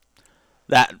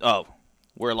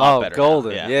We're a lot better.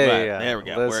 Golden. Now. Yeah. There we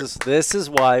go. This is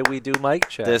why we do mic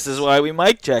checks. This is why we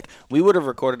mic check. We would have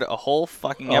recorded a whole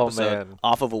fucking episode man.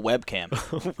 off of a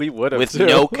webcam. We would have with too.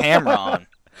 no camera on.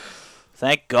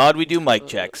 Thank God we do mic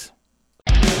checks.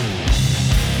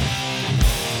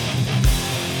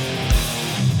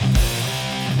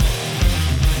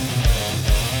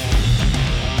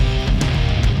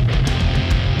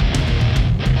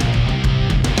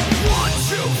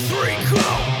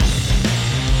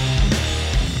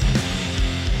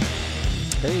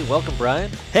 Hey, welcome, Brian.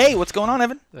 Hey, what's going on,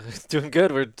 Evan? Doing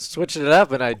good. We're switching it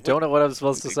up, and I don't know what I'm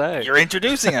supposed to say. You're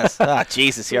introducing us.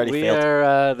 Jesus, you already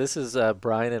failed. This is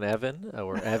Brian and Evan.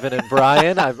 We're Evan and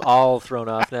Brian. I'm all thrown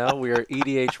off now. We are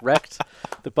EDH Wrecked,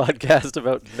 the podcast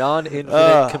about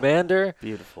non-infinite Commander.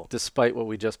 Beautiful. Despite what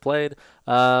we just played.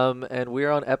 And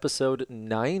we're on episode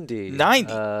 90.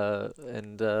 90.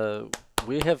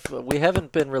 We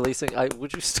haven't been releasing.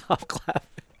 Would you stop clapping?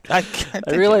 I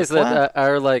realize that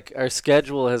our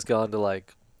schedule has gone to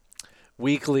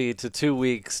weekly to 2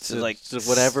 weeks to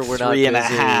whenever we're not busy.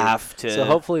 3.5 to. So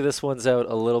hopefully this one's out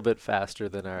a little bit faster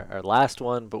than our last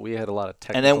one, but we had a lot of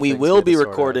technical. And then we things will had to be sort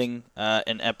recording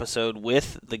an episode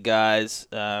with the guys.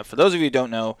 For those of you who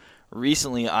don't know,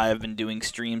 recently I have been doing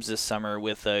streams this summer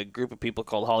with a group of people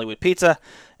called Hollywood Pizza,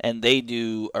 and they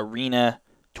do arena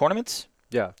tournaments.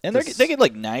 Yeah, and they get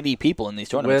like 90 people in these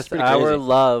tournaments. With our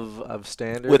love of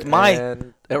Standard, with my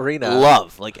and Arena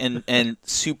love, and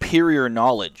superior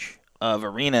knowledge of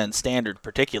Arena and Standard,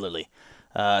 particularly,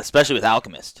 especially with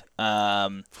Alchemist.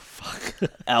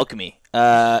 Alchemy.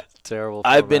 Terrible.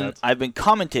 I've been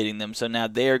commentating them, so now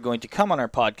they are going to come on our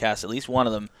podcast, at least one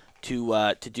of them,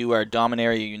 to do our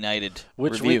Dominaria United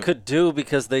which review. We could do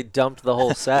because they dumped the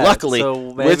whole set. Luckily,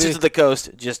 so Wizards of the Coast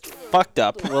just fucked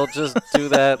up. We'll just do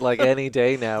that any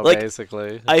day now,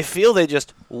 basically. I feel they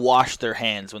just washed their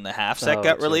hands when the half set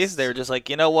got released. They were just like,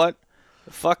 you know what?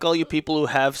 Fuck all you people who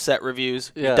have set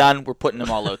reviews. You're done. We're putting them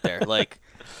all out there.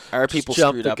 Our people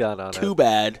screwed up. Too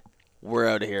bad. We're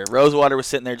out of here. Rosewater was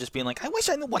sitting there just being like, I wish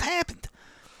I knew what happened.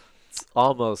 It's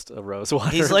almost a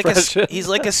Rosewater he's like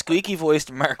a squeaky voiced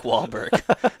Mark Wahlberg.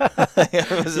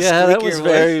 That was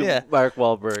very Mark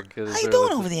Wahlberg. How you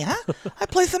doing over there, huh? I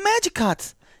play some Magic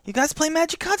cards. You guys play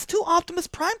Magic cards too? Optimus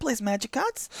Prime plays Magic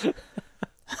cards.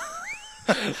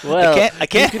 Well, I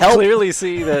can't help. help. Clearly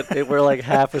see that we're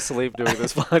half asleep doing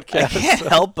this podcast. I can't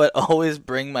help but always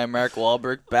bring my Mark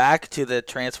Wahlberg back to the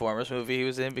Transformers movie he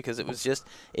was in because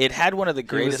it had one of the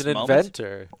greatest moments. He was an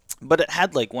inventor. But it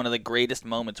had one of the greatest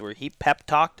moments where he pep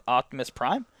talked Optimus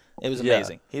Prime. It was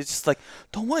amazing. He's just like,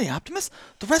 "Don't worry, Optimus.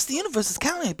 The rest of the universe is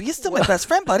counting you, but you're still my best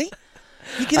friend, buddy.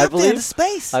 You get up there into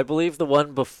space." I believe the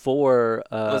one before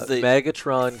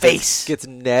Megatron gets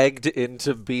nagged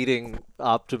into beating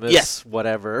Optimus,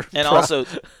 whatever. And also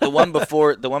the one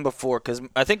before, because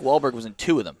I think Wahlberg was in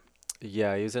 2 of them.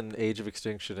 Yeah, he was in Age of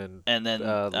Extinction, and then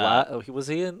was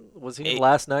he in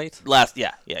Last Night?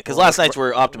 Because Last Night's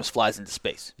where Optimus flies into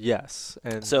space. Yes,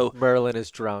 and so Merlin is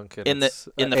drunk, and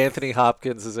Anthony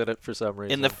Hopkins is in it for some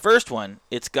reason. In the first one,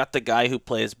 it's got the guy who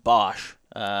plays Bosch.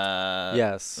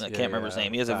 Yes, I can't remember his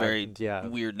name. He has a very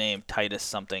weird name, Titus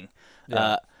something.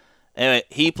 Yeah. Anyway,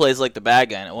 he plays the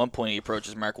bad guy, and at one point he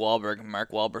approaches Mark Wahlberg, and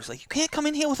Mark Wahlberg's like, "You can't come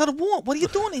in here without a warrant. What are you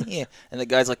doing in here?" And the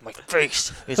guy's like, "My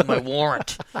face is my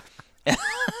warrant." And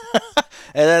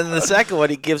then in the second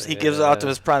one, he gives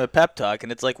Optimus Prime a pep talk,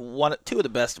 and it's 2 of the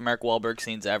best Mark Wahlberg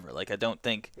scenes ever. I don't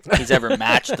think he's ever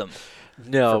matched them.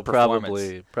 No,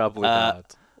 probably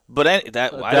not. But I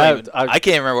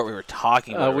can't remember what we were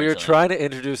talking about. We were trying to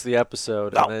introduce the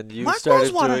episode, and then you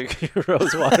started doing your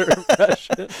Rosewater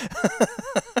impression.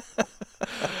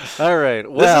 All right.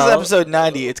 Well, this is episode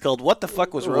 90. It's called "What the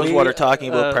Fuck Was Rosewater Talking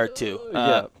About?" Part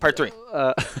 2. Part 3.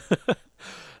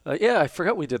 I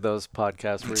forgot we did those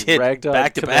podcasts where we ragged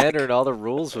on Commander and all the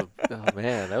rules. Oh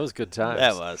man, that was good times.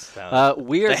 That was.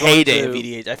 We are the heyday of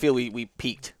EDH. I feel we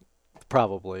peaked.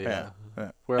 Probably, yeah.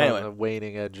 We're on the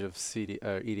waning edge of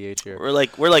EDH here. We're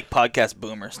like podcast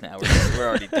boomers now. We're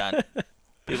already done.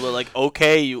 People are like,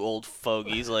 "Okay, you old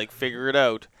fogies, figure it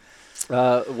out."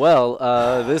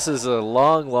 This is a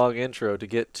long intro to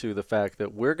get to the fact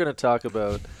that we're going to talk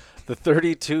about the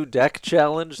 32 deck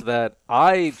challenge that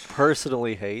I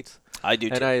personally hate. I do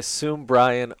too. And I assume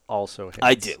Brian also hates.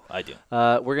 I do.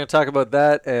 We're going to talk about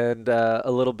that and a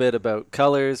little bit about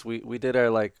colors. We did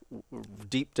our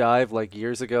deep dive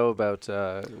years ago about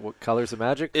what colors of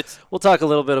Magic. We'll talk a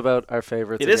little bit about our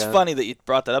favorites. It is funny that you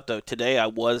brought that up though. Today I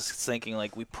was thinking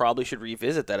we probably should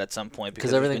revisit that at some point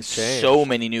because everything's changed. So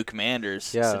many new commanders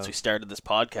since we started this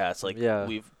podcast.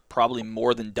 We've probably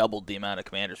more than doubled the amount of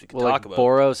commanders we could talk about.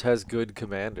 Boros has good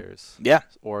commanders. Yeah.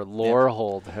 Or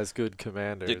Lorehold has good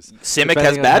commanders. Simic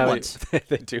has bad ones.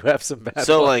 They do have some bad ones.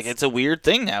 So, like, it's a weird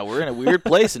thing now. We're in a weird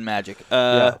place in Magic.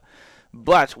 Yeah.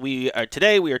 But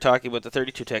today we are talking about the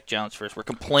 32 Tech Challenge first. We're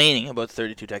complaining about the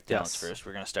 32 Tech Challenge first.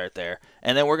 We're going to start there.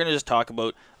 And then we're going to just talk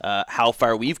about how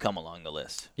far we've come along the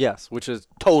list. Yes, which is...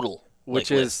 Total.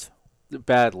 Which is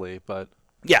badly, but...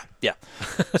 Yeah.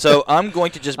 So I'm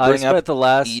going to just bring up the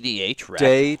last EDH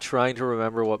day trying to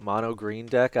remember what mono green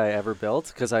deck I ever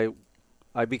built, because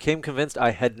I became convinced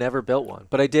I had never built one.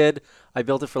 But I did. I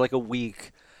built it for like a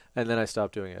week, and then I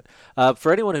stopped doing it.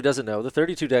 For anyone who doesn't know, the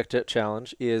 32 deck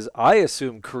challenge is, I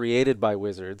assume, created by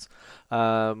Wizards,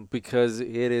 because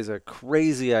it is a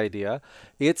crazy idea.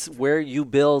 It's where you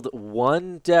build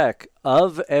one deck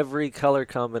of every color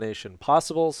combination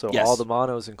possible. So all the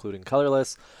monos, including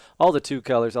colorless, all the 2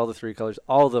 colors, all the 3 colors,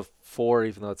 all the 4,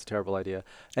 even though it's a terrible idea,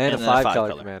 and a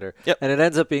 5-color commander. Yep. And it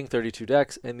ends up being 32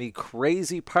 decks. And the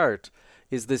crazy part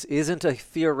is this isn't a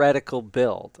theoretical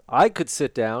build. I could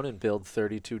sit down and build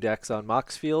 32 decks on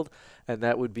Moxfield, and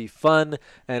that would be fun,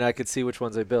 and I could see which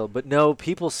ones I build. But no,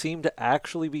 people seem to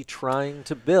actually be trying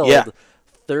to build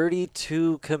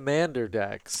 32 commander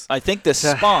decks. I think this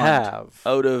spawned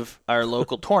out of our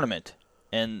local tournament.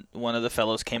 And one of the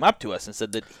fellows came up to us and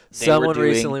said that someone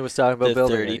recently was talking about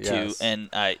building 32, it, yes. and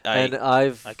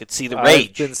I could see the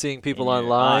rage. I've been seeing people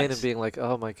online and being like,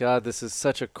 "Oh my God, this is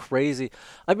such a crazy."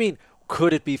 I mean,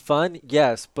 could it be fun?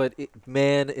 Yes, but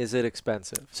man, is it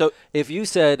expensive. So if you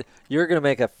said you're going to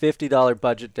make a $50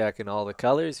 budget deck in all the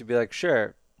colors, you'd be like,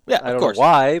 "Sure." Yeah, I don't know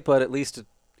why, but at least,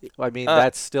 I mean,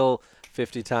 that's still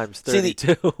 50 times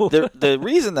 32. The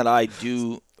reason that I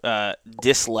do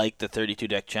dislike the 32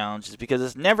 deck challenge is because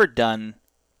it's never done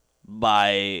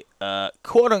by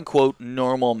quote unquote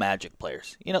normal Magic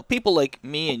players. You know, people like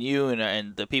me and you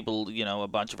and the people, you know, a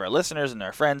bunch of our listeners and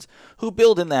our friends who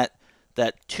build in that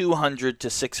 $200 to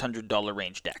 $600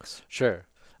 range decks. Sure.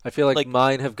 I feel like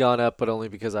mine have gone up, but only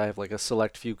because I have like a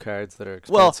select few cards that are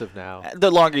expensive now. The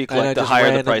longer you collect, the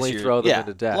higher the price of your throw them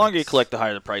into decks. The longer you collect, the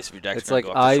higher the price of your decks. It's like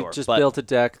I just built a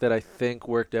deck that I think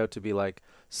worked out to be like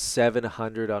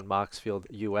 700 on Moxfield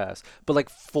US, but like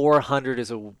 400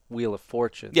 is a Wheel of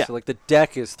Fortune. Yeah. So like the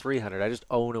deck is 300. I just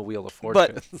own a Wheel of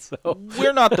Fortune. But so.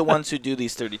 We're not the ones who do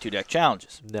these 32 deck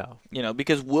challenges. No. You know,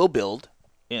 because we'll build,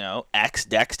 you know, X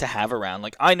decks to have around.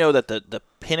 Like I know that the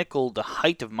pinnacle, the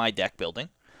height of my deck building,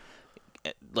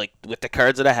 like with the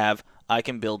cards that I have, I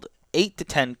can build 8 to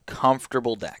 10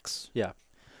 comfortable decks. Yeah.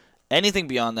 Anything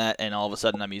beyond that, and all of a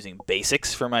sudden I'm using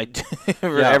basics for my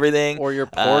everything. Or you're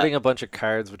porting a bunch of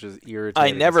cards, which is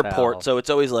irritating. I never port, so it's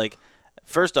always like,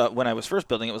 first off, when I was first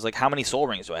building, it was like, how many Soul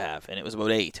Rings do I have? And it was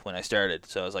about 8 when I started.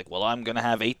 So I was like, well, I'm going to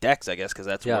have 8 decks, I guess, because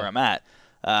that's where I'm at.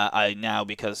 I now,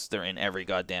 because they're in every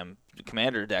goddamn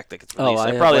Commander deck that gets released,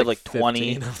 I probably have like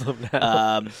 20 of them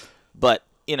now. But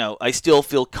you know, I still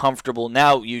feel comfortable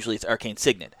now. Usually it's Arcane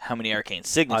Signet. How many Arcane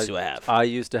Signets do I have? I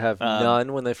used to have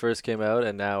none when they first came out,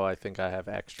 and now I think I have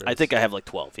extras. I think I have like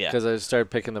 12, yeah. Because I started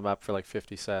picking them up for like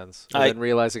 50 cents, and then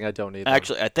realizing I don't need them.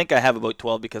 Actually, I think I have about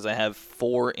 12 because I have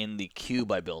 4 in the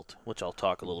cube I built, which I'll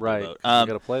talk a little bit about. Right, you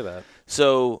got to play that.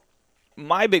 So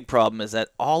my big problem is that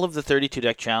all of the 32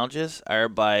 deck challenges are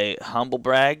by humble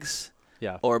brags.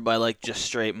 Yeah. Or by like just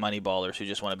straight money ballers who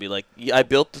just want to be like, I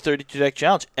built the 32 deck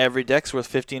challenge. Every deck's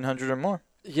worth 1,500 or more.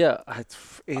 Yeah,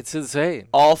 it's insane.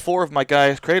 All 4 of my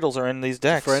guys' cradles are in these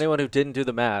decks. For anyone who didn't do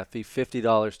the math, the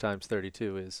 $50 times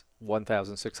 32 is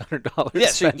 $1,600. Yeah,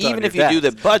 so even if you do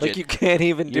the budget, like you can't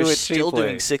even do it you're still cheaply.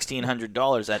 doing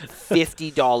 $1,600 at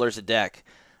 $50 a deck.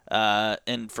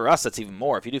 And for us, that's even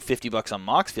more. If you do $50 on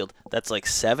Moxfield, that's like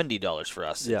 $70 for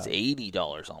us. Yeah. It's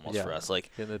 $80 almost for us. Like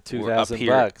in the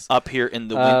 $2,000 up here in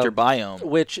the winter biome.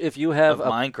 Which, if you have of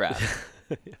Minecraft,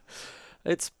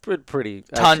 it's pretty.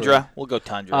 Tundra. Actually. We'll go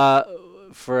Tundra.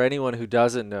 For anyone who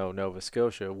doesn't know Nova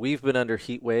Scotia, we've been under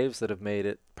heat waves that have made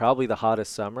it probably the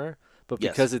hottest summer. But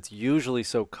because it's usually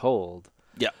so cold.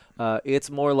 Yeah. It's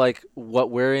more like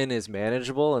what we're in is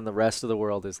manageable, and the rest of the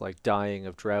world is like dying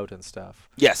of drought and stuff.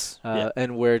 Yes.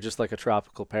 And we're just like a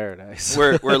tropical paradise.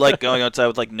 We're like going outside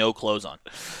with like no clothes on.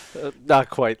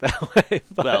 Not quite that way.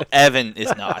 But well, Evan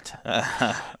is not.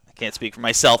 I can't speak for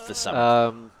myself this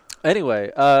summer.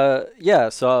 Anyway,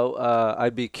 so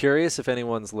I'd be curious if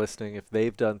anyone's listening, if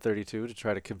they've done 32 to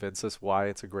try to convince us why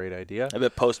it's a great idea. I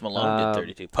bet Post Malone did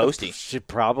 32. Posty. He's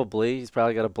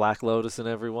probably got a Black Lotus in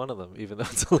every one of them, even though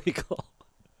it's illegal.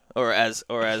 Or as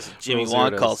Jimmy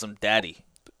Wong calls him, Daddy.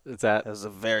 That was a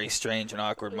very strange and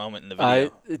awkward moment in the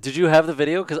video. Did you have the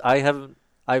video? Because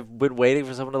I I've been waiting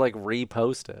for someone to like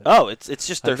repost it. Oh, it's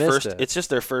just I their missed first. it. It's just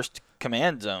their first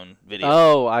Command Zone video.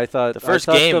 Oh, I thought The first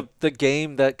I thought game- the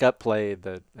game that got played.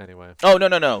 That anyway. Oh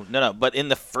no! But in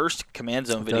the first Command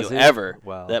Zone video Does he? ever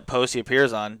Wow. that Posey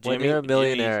appears on, When Jimmy, you're a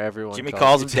millionaire, everyone Jimmy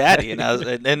calls calls you him daddy,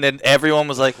 and then everyone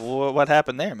was like, "What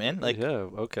happened there, man?" Like yeah,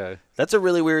 okay. that's a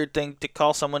really weird thing to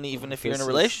call someone, even if you're in a This is-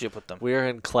 relationship with them. We are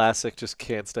in classic, just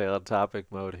can't stay on topic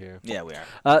mode here. Yeah, we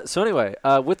are. So anyway,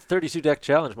 with the 32 deck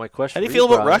challenge, my question. How do you for feel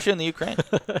about Brian- Russia and the Ukraine?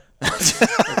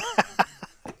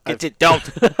 Get it, don't.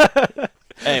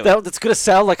 Anyway. That's gonna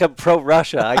sound like I'm pro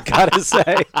Russia. I gotta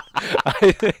say.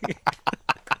 I think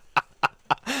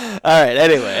All right.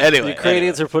 Anyway. the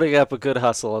Ukrainians are putting up a good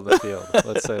hustle on the field.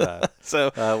 Let's say that.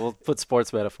 So We'll put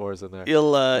sports metaphors in there.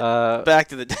 you'll back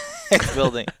to the deck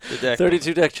building. The deck.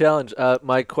 32 deck challenge.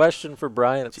 My question for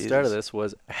Brian at the start of Jesus. this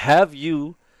was: have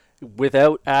you,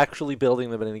 without actually building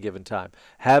them at any given time,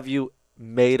 have you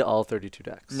made all 32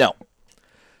 decks? No.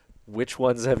 Which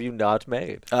ones have you not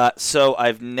made? So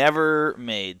I've never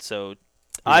made. So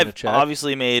gonna I've check?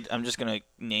 obviously made. I'm just gonna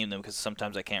name them because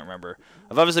sometimes I can't remember.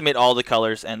 I've obviously made all the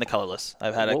colors and the colorless.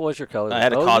 I've had What a was your color? I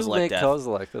had a you Kozilek made deck.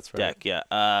 Kozilek, that's right. deck.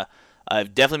 Yeah.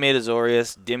 I've definitely made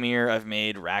Azorius, Dimir. I've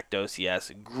made Rakdos.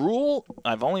 Yes. Gruul.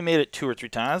 I've only made it 2 or 3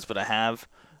 times, but I have.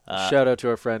 Shout out to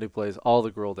our friend who plays all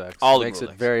the Gruul decks. all the Makes Gruul it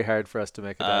decks. very hard for us to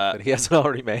make a deck that he hasn't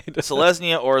already made.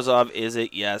 Selesnya, Orzhov, is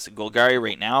it? Yes. Golgari,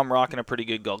 right now I'm rocking a pretty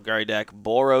good Golgari deck.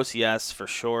 Boros, yes, for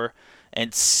sure.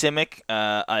 And Simic,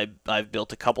 I've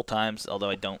built a couple times, although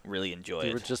I don't really enjoy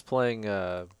You were it. just playing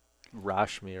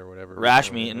Rashmi or whatever.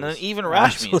 Rashmi, and then even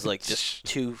Rashmi is like just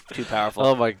too powerful.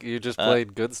 Oh my! You just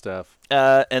played good stuff.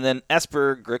 And then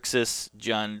Esper, Grixis,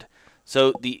 Jund.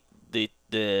 So the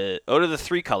out of the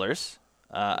 3 colors,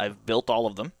 I've built all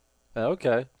of them.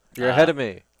 Okay, you're ahead of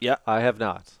me. Yeah. I have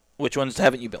not. Which ones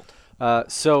haven't you built?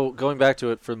 So going back to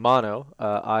it for mono,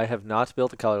 I have not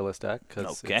built a colorless deck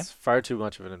because Okay. it's far too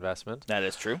much of an investment. That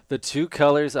is true. The 2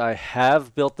 colors, I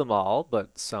have built them all,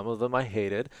 but some of them I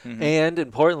hated. Mm-hmm. And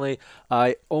importantly,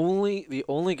 the only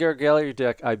Gargallier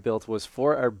deck I built was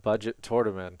for our budget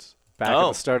tournament back at Oh.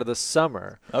 the start of the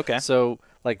summer. Okay. So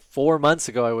like 4 months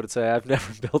ago, I would say I've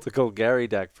never built a Golgari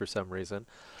deck for some reason.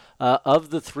 Of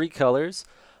the 3 colors,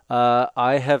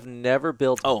 I have never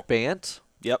built Bant.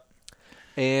 Yep.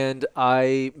 And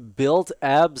I built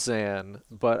Abzan,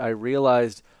 but I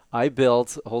realized I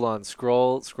built. Hold on,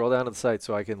 scroll down to the site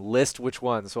so I can list which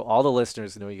one. So all the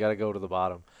listeners know you got to go to the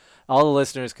bottom. All the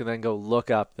listeners can then go look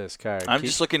up this card. I'm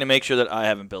just looking to make sure that I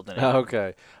haven't built any.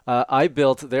 Okay. I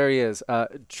built. There he is.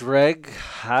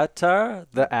 Dreghatar,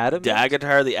 the Adamant.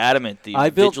 Dagatar the Adamant, the I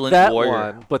built Vigilant that Warrior.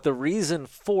 one, but the reason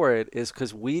for it is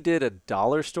because we did a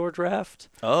dollar store draft.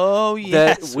 Oh,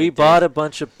 yes. That we bought a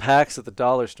bunch of packs at the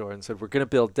dollar store and said we're going to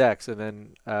build decks, and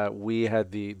then we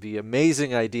had the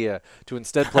amazing idea to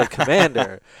instead play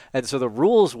Commander. And so the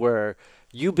rules were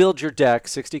you build your deck,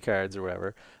 60 cards or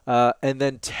whatever, and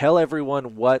then tell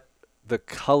everyone what the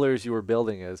colors you were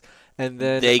building is. And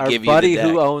then They our give you the buddy deck.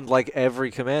 who owned like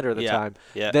every commander at the Yeah, time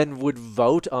yeah. then would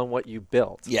vote on what you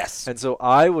built. Yes. And so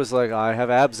I was like, I have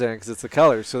Abzan because it's the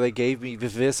colors. So they gave me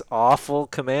this awful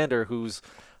commander who's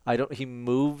he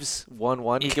moves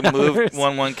 1/1 He can move counters.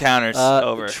 1/1 counters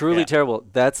over. Truly Yeah. terrible.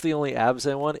 That's the only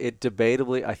Abzan one. It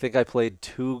debatably, I think I played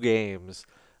 2 games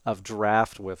of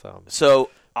draft with him. So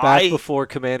Back before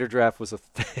Commander Draft was a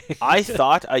thing. I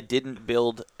thought I didn't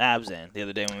build Abzan the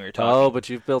other day when we were talking. Oh, but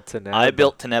you've built Teneb. I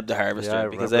built Teneb the Harvester Yeah, I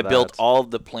because I remember built that. all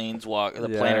of the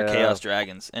planar Yeah. Chaos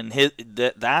Dragons, and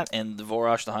that and the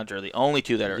Vorash the Hunter are the only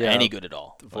 2 that are Yeah. any good at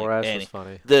all. Like, Vorash any. was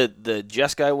funny. The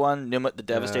Jeskai one, Numit the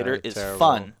Devastator, is Terrible.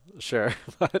 fun Sure,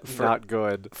 but not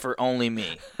good. for only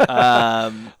me.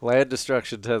 Land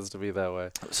destruction tends to be that way.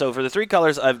 So for the 3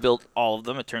 colors, I've built all of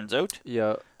them. It turns out.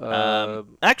 Yeah.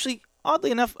 Actually,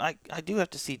 oddly enough, I do have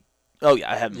to see. Oh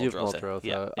yeah, I have You've Muldrotha. Muldrotha.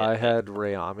 Yeah, I yeah. had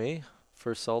Rayami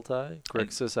for Sultai.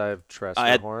 Grixis, I have I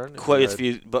had Tresterhorn. quite You a had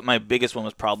few, but my biggest one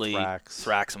was probably Thrax.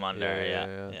 Thraxamundar. Yeah,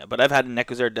 Yeah, yeah. But I've had a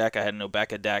Nekuzar deck. I had an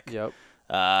Obeka deck. Yep.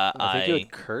 I think you I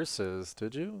had Curses,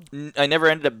 did you? I never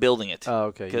ended up building it. Oh,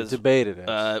 okay. You 'Cause, debated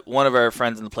it. One of our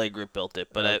friends in the play group built it,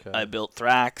 but Okay. I built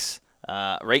Thrax.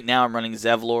 Right now I'm running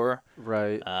Zevlor.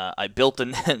 right. I built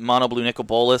a Mono Blue Nicol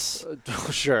Bolas.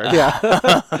 Sure. Yeah.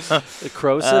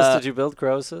 Croesus, did you build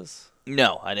Croesus?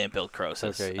 No, I didn't build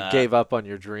Croesus. Okay, you gave up on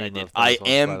your dream. I did. Of I those ones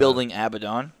by am then. building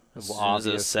Abaddon. As Well,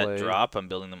 soon as a set obviously. drop, I'm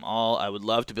building them all. I would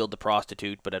love to build the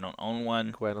Prostitute, but I don't own one.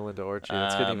 Gwendolyn de Orchi.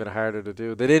 It's getting Um, even harder to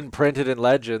do. They didn't print it in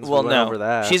Legends. Well, we went no, over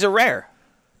that. she's a rare.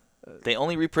 They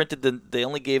only reprinted the. They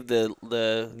only gave the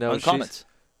No, uncommons.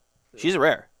 She's a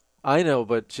rare. I know,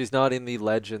 but she's not in the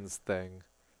Legends thing.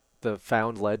 the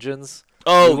Found Legends.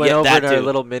 Oh, we went yeah, over that in our too.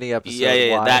 little mini episode.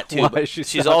 Yeah, why, that too. Why But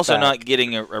she's also back. not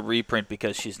getting a reprint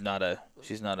because she's not a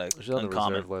She's on uncommon. the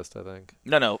reserve list, I think.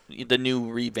 No, the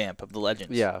new revamp of the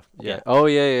Legends. Yeah. Yeah. Oh,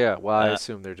 yeah. Well, I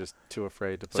assume they're just too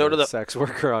afraid to put So do a the- sex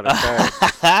worker on a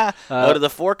card. Out of the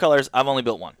 4 colors, I've only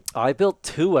built 1. I built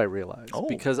 2, I realized, Oh.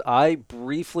 because I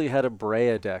briefly had a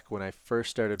Brea deck when I first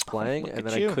started playing, look and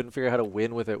at then you. I couldn't figure out how to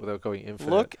win with it without going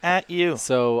infinite. Look at you.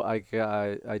 So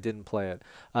I didn't play it.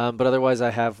 But otherwise,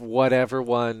 I have whatever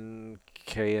one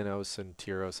Kaenos and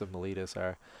Tyros and Miletus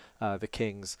are, the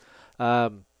kings.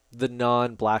 The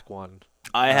non-black one.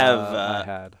 I have. I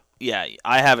had. Yeah,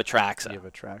 I have Atraxa. You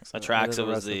have Atraxa. Atraxa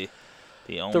was the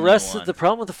only The rest one. of the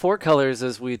problem with the 4 colors,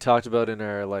 as we talked about in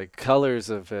our like colors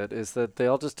of it, is that they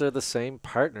all just are the same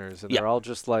partners, and Yep. they're all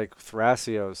just like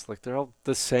Thrasios. Like they're all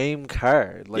the same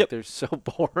card. Like Yep. they're so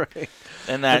boring.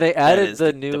 and that And they that added is the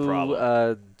the new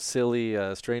problem. silly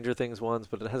Stranger Things ones,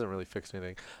 but it hasn't really fixed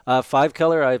anything. 5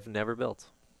 color I've never built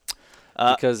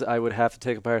because I would have to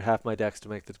take apart half my decks to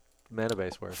make the mana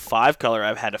base work. 5 color,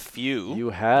 I've had a few. You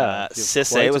have. You have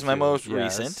Sisse quite a was my few, most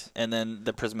yes. recent, and then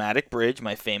the Prismatic Bridge,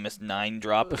 my famous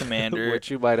 9-drop commander.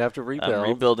 Which you might have to rebuild. I'm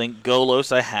rebuilding.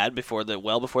 Golos I had before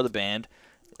the band.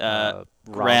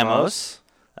 Ramos.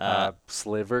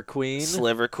 Sliver Queen.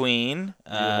 Sliver Queen.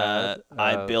 had,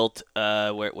 I built.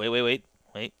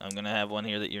 Wait. I'm gonna have one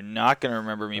here that you're not gonna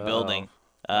remember me building.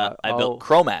 I built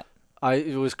Chromat.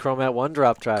 It was Chromat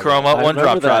 1-drop tribal. Chromat I 1-drop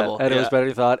remember that, tribal, and it yeah. was better than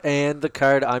you thought. And the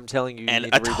card I'm telling you, And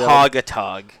need to rebuild.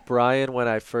 Atagatog. Brian, when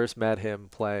I first met him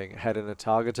playing, had an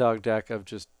Atagatog deck of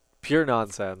just pure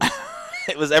nonsense.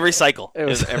 It was every cycle. It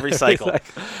was every cycle.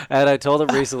 And I told him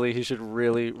recently he should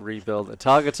really rebuild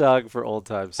Atagatog for old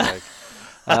time's sake.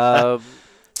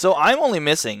 So I'm only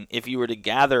missing, if you were to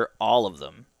gather all of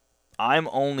them, I'm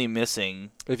only missing.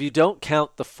 If you don't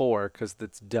count the 4, because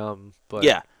that's dumb. But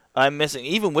Yeah, I'm missing.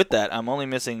 Even with that, I'm only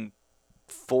missing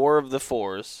 4 of the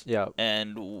 4s. Yeah.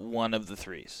 And 1 of the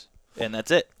 3s, and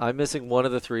that's it. I'm missing 1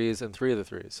 of the 3s and 3 of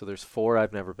the 3s. So there's 4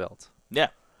 I've never built. Yeah.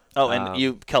 Oh, and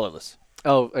you colorless.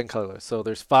 Oh, and colorless. So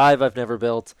there's 5 I've never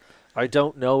built. I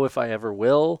don't know if I ever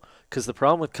will, because the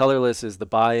problem with colorless is the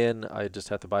buy-in. I just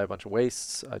have to buy a bunch of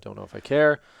wastes. I don't know if I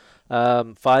care.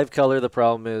 5 color, the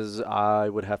problem is I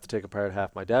would have to take apart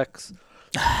half my decks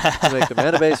to make the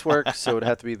mana base work, so it would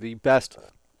have to be the best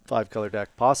 5 color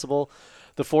deck possible.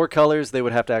 The 4 colors, they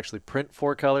would have to actually print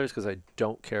 4 colors, because I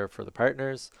don't care for the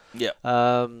partners. Yeah.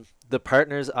 The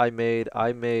partners I made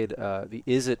the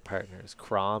Izzet partners,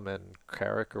 Crom and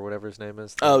Carrick or whatever his name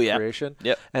is. Oh, yeah. Creation.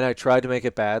 Yep. And I tried to make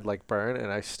it bad like Burn,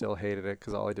 and I still hated it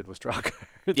because all I did was draw cards.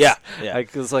 Yeah. I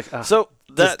was like, So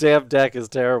this that. damn deck is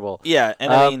terrible. Yeah,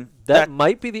 and I mean that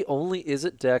might be the only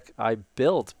Izzet deck I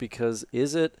built, because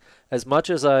Izzet, as much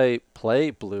as I play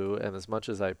blue and as much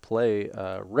as I play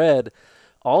red,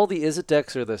 all the Izzet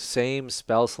decks are the same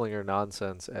Spellslinger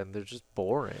nonsense, and they're just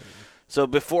boring. So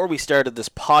before we started this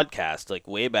podcast, like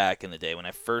way back in the day when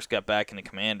I first got back into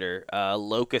Commander,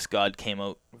 Locust God came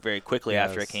out very quickly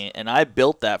after I Yes. came, and I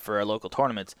built that for our local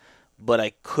tournaments, but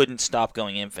I couldn't stop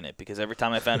going infinite because every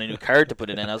time I found a new card to put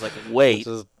it in, I was like, wait, Which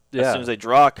is- as soon as I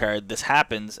draw a card, this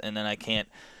happens, and then I can't.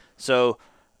 So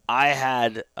I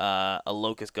had a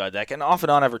Locust God deck, and off and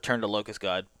on I've returned to Locust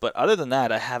God, but other than that,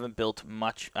 I haven't built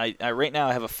much. I right now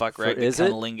I have a fuck For rag Izzet?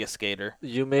 Cunnilingus Skater.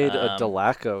 You made a Um,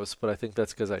 Delacos, but I think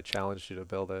that's because I challenged you to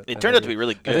build it. It And turned then out to be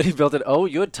really And then good. you built it. Oh,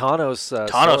 you had Thanos.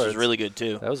 Thanos was swords. really good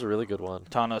too. That was a really good one.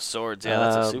 Thanos swords, yeah,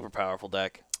 that's a Um, super powerful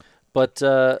deck. But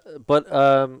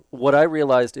what I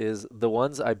realized is the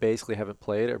ones I basically haven't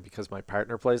played are because my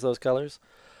partner plays those colors.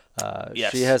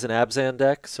 Yes. She has an Abzan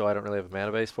deck, so I don't really have a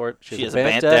mana base for it. She has a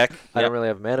Bant deck. I Yep. don't really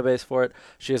have a mana base for it.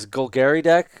 She has a Golgari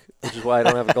deck, which is why I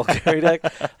don't have a Golgari deck.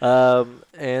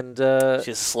 And She has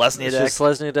a Selesnya It's deck. just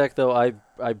Selesnya deck, though.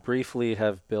 I briefly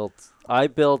have built. I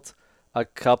built a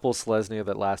couple Selesnya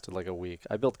that lasted like a week.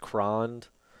 I built Krond.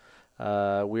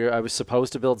 I was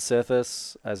supposed to build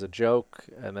Sithis as a joke,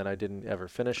 and then I didn't ever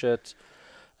finish it.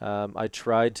 I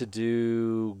tried to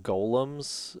do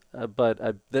golems, but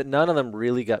none of them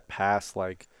really got past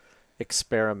like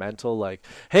experimental. Like,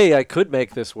 hey, I could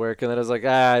make this work, and then I was like,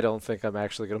 I don't think I'm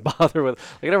actually gonna bother with.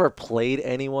 Like, I never played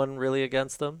anyone really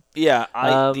against them. Yeah,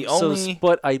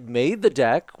 But I made the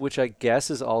deck, which I guess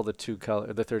is all the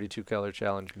 32 color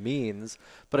challenge means.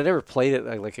 But I never played it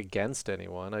like against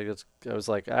anyone. I was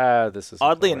like, this is.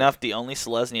 oddly enough, the only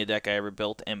Selesnya deck I ever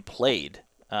built and played.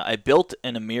 I built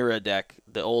an Amira deck,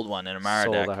 the old one, an Amara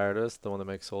Soul deck. the hardest, the one that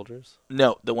makes soldiers.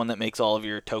 No, the one that makes all of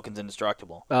your tokens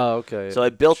indestructible. Oh, okay. So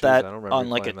I built Jeez, I that don't remember on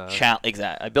like a playing that. challenge.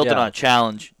 Exactly. I built it Yeah. on a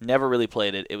challenge. Never really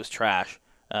played it. It was trash.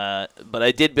 But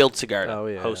I did build Sigarda, Oh,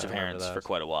 yeah, Host I of remember Herons, that. for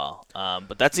quite a while.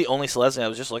 But that's the only Selesnya. I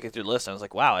was just looking through the list, and I was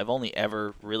like, wow, I've only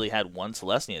ever really had one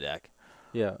Selesnya deck.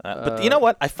 Yeah. But you know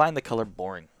what? I find the color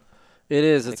boring. It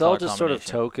is. The It's all color just sort of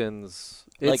combination. tokens.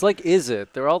 It's like, is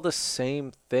it? They're all the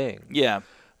same thing. Yeah.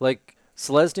 Like,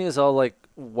 Selesnya is all like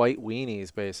white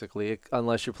weenies, basically,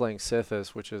 unless you're playing Sithis,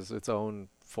 which is its own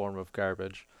form of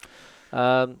garbage.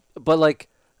 But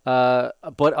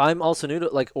I'm also new to,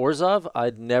 like, Orzhov.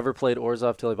 I'd never played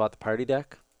Orzhov till I bought the party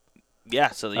deck.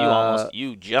 Yeah, so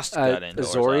you just got into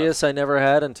Orzhov. Azorius I never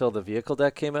had until the vehicle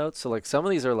deck came out. So, like, some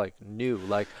of these are, like, new.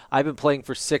 Like, I've been playing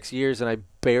for 6 years, and I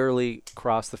barely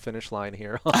crossed the finish line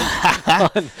here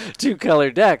on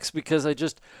two-color decks because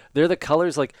they're the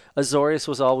colors. Like, Azorius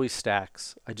was always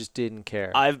stacks. I just didn't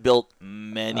care. I've built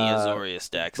many Azorius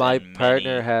decks. My and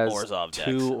partner many has Orzhov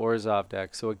two decks. Orzhov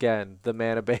decks. So, again, the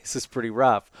mana base is pretty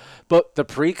rough. But the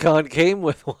precon came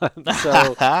with one,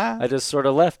 so I just sort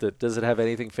of left it. Does it have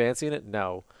anything fancy in it?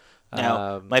 No.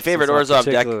 Now, my favorite so it's not Orzhov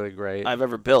deck particularly great. I've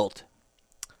ever built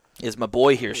is my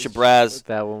boy here, Shabraz.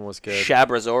 That one was good.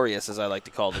 Shabrazorius, as I like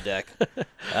to call the deck.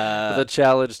 The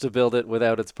challenge to build it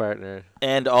without its partner.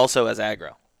 And also as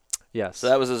aggro. Yes. So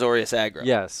that was Azorius aggro.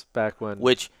 Yes, back when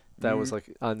Which that was like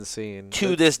unseen.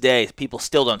 to this day, people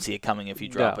still don't see it coming if you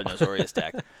drop No. an Azorius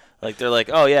deck. Like, they're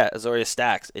like, oh yeah, Azorius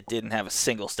stacks. It didn't have a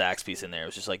single stacks piece in there. It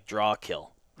was just like draw,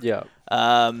 kill. Yeah.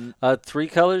 3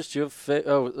 colors. Do you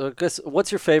have? Guess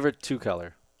what's your favorite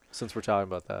 2-color? Since we're talking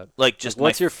about that, like just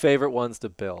what's your favorite ones to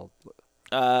build?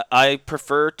 I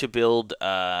prefer to build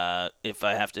if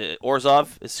I have to.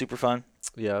 Orzhov is super fun,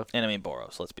 Yeah. and I mean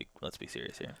Boros. Let's be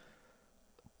serious here.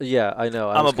 Yeah, I know.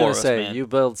 I'm was a gonna Boros say man. you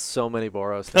build so many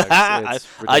Boros decks.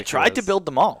 I tried to ridiculous. build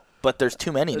them all, but there's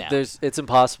too many now. It's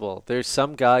impossible. There's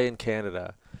some guy in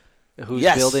Canada who's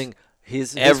Yes. building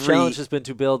his Every- challenge has been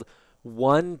to build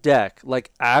one deck,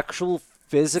 like actual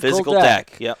physical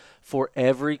deck. Yep. for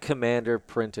every commander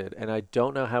printed, and I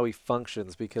don't know how he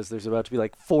functions because there's about to be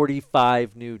like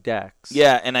 45 new decks.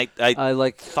 Yeah, and I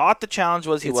I thought the challenge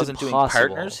was he it's wasn't doing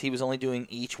impossible. partners. He was only doing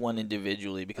each one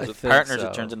individually because I with think partners so.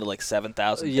 it turns into like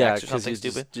 7,000 yeah, decks or because something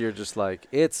stupid. you're just like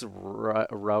it's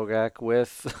Rogak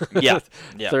with Yeah,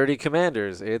 yeah. 30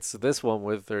 commanders. It's this one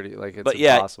with 30. Like it's But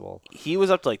yeah, impossible. He was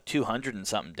up to like 200 and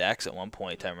something decks at one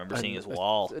point. I remember seeing his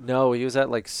wall. No, he was at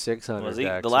like 600. Was he?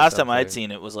 decks The or last time I'd something.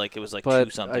 seen it was like But 2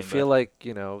 something. I feel like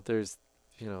there's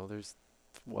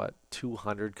what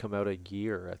 200 come out a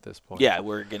year at this point. yeah,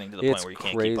 we're getting to the point It's where you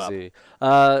can't keep up.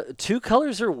 crazy. 2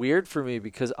 colors are weird for me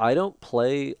because I don't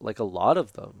play like a lot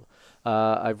of them.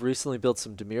 I've recently built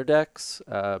some Dimir decks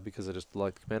because I just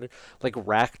like the commander. Like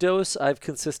Rakdos, I've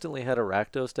consistently had a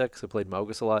Rakdos deck because I played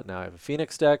Mogus a lot. Now I have a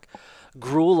Phoenix deck.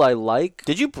 Gruul I like.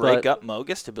 Did you break up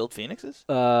Mogus to build Phoenixes?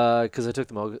 Because I took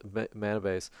the mana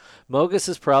base.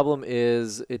 Mogus's problem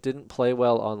is it didn't play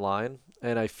well online,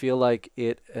 and I feel like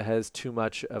it has too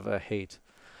much of a hate.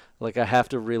 Like I have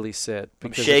to really sit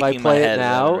I'm because shaking if I my play head it at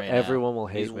now, right everyone will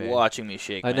hate He's me. watching me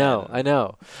shake. I my know, head. I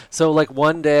know. So like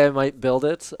one day I might build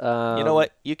it. You know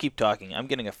what? You keep talking. I'm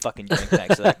getting a fucking drink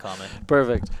thanks to that comment.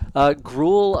 Perfect.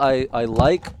 Gruul I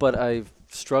like, but I've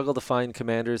struggled to find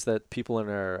commanders that people in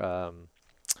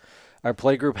our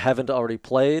play group haven't already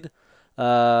played.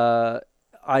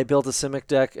 I built a Simic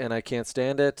deck and I can't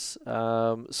stand it.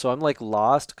 So I'm like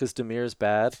lost because Dimir's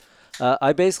bad.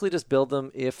 I basically just build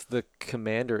them if the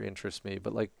commander interests me,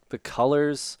 but like the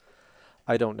colors,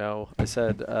 I don't know. I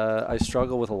said I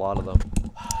struggle with a lot of them.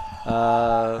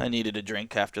 I needed a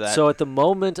drink after that. So at the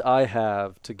moment I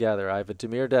have a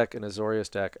Dimir deck, an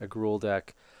Azorius deck, a Gruul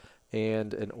deck,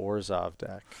 and an Orzhov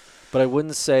deck. But I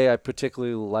wouldn't say I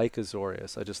particularly like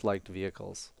Azorius. I just liked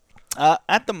vehicles.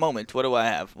 At the moment, what do I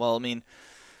have? Well, I mean,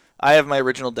 I have my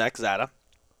original deck, Zada,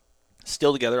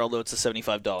 still together, although it's a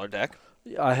 $75 deck.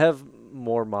 I have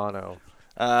more mono.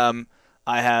 I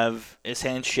have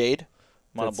Ishan Shade,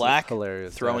 mono That's black,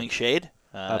 hilarious throwing deck. shade.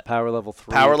 Power level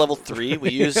 3. Power level 3.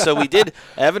 We use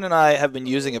Evan and I have been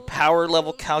using a power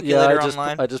level calculator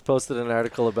online. I just posted an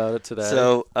article about it today.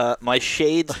 So my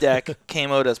Shades deck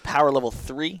came out as power level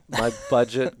 3. My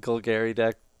budget Golgari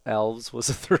deck Elves was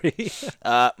a 3.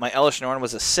 My Elish Norn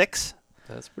was a 6.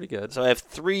 That's pretty good. So I have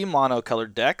 3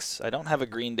 monocolored decks. I don't have a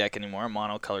green deck anymore, a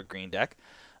monocolored green deck.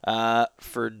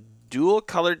 For dual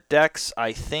colored decks,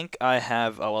 I think I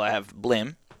have I have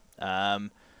Blim.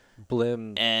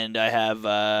 Blim. And I have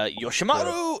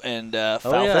Yoshimaru and Falthus.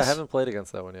 Oh yeah, I haven't played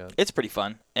against that one yet. It's pretty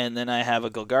fun. And then I have a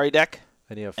Golgari deck,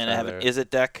 And you have and I have an Izzet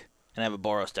deck, and I have a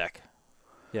Boros deck.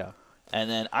 Yeah. And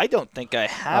then I don't think I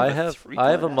have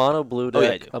I have a mono blue Oh, yeah,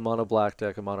 I deck, do. a mono black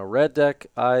deck, a mono red deck.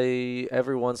 I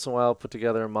every once in a while put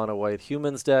together a mono white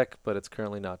humans deck, but it's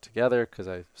currently not together because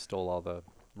I stole all the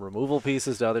removal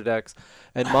pieces to other decks.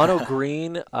 And mono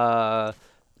green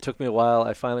took me a while.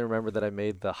 I finally remembered that I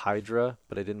made the Hydra,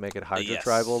 but I didn't make it Hydra Yes.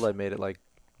 tribal. I made it like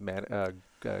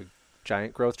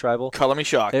giant growth tribal. Color me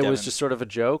shocked. It Devin. was just sort of a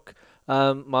joke.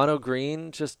 Mono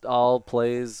green just all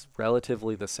plays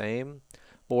relatively the same,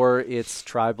 or it's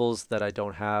tribals that I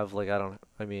don't have. Like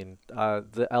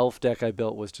the elf deck I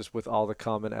built was just with all the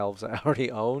common elves I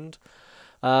already owned.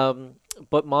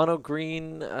 But mono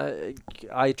green,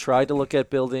 I tried to look at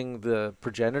building the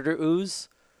progenitor ooze,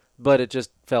 but it just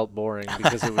felt boring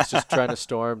because it was just trying to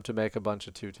storm to make a bunch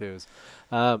of 2/2s.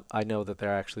 I know that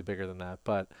they're actually bigger than that,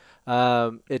 but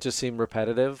it just seemed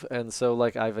repetitive, and so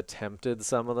like I've attempted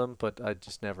some of them, but I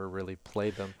just never really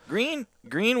played them.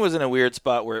 Green was in a weird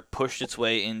spot where it pushed its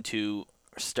way into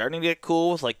starting to get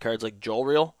cool with like cards like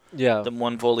Jolreel. Yeah. The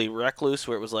one volley Recluse,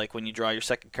 where it was like when you draw your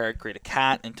second card, create a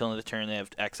cat until end of the turn they have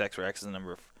XX, where X is the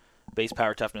number of base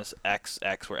power toughness,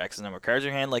 XX, where X is the number of cards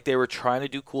in your hand. Like they were trying to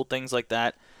do cool things like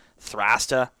that.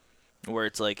 Thrasta, where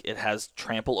it's like it has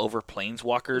trample over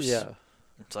planeswalkers. Yeah.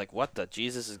 It's like what the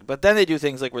Jesus is. But then they do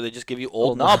things like where they just give you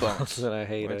old Gnawbones. And I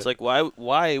hate where it. it's like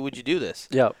why would you do this?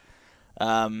 Yeah.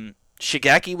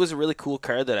 Shigeki was a really cool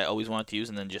card that I always wanted to use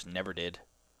and then just never did.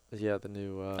 Yeah, the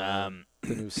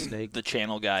new snake. The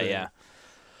channel guy, thing. yeah.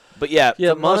 But yeah,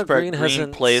 Yeah, for the most part, green green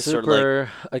hasn't plays sort of like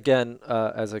again,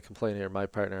 as I complain here, my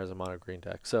partner has a mono green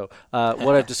deck. So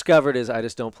what I've discovered is I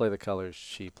just don't play the colors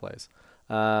she plays.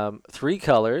 3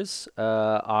 colors.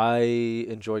 I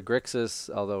enjoy Grixis,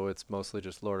 although it's mostly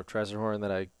just Lord of Treasurehorn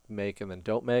that I make and then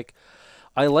don't make.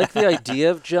 I like the idea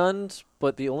of Jund,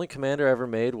 but the only commander I ever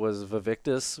made was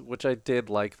Vivictus, which I did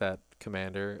like that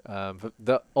commander.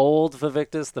 The old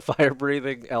Vivictus, the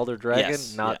fire-breathing Elder Dragon,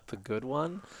 not the good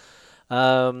one.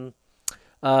 Naya,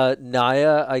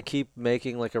 I keep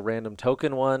making like a random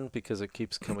token one because it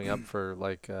keeps coming up for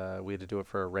like we had to do it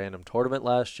for a random tournament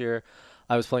last year.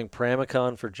 I was playing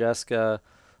Pramicon for Jessica.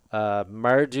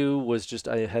 Mardu was just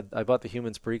I bought the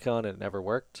Humans Precon and it never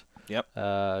worked. Yep.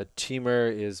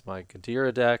 Teamer is my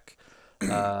Kadira deck.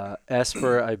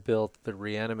 Esper, I built the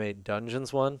Reanimate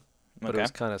Dungeons one, but it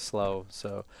was kind of slow.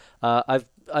 So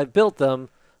I've built them,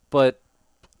 but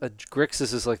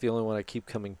Grixis is like the only one I keep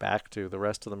coming back to. The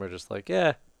rest of them are just like,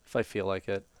 yeah, if I feel like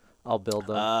it, I'll build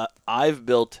them.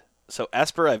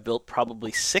 Esper I've built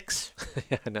probably 6.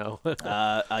 Yeah, I know.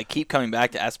 I keep coming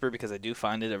back to Esper because I do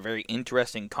find it a very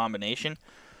interesting combination.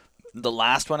 The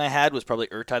last one I had was probably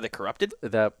Urtai the Corrupted.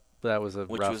 That was a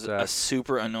which rough was deck. a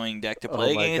super annoying deck to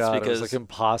play oh my against God, because it was like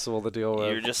impossible to deal with.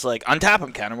 you're just like untap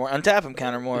him, counter more, untap him,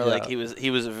 counter more. Yeah. Like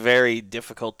he was very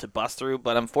difficult to bust through.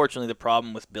 But unfortunately, the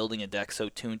problem with building a deck so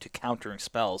tuned to countering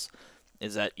spells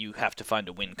is that you have to find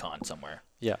a win con somewhere.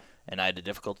 Yeah. And I had a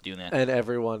difficulty doing that. And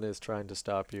everyone is trying to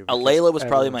stop you. Alayla was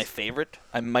probably my favorite.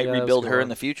 I might rebuild her in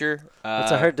the future.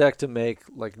 It's a hard deck to make,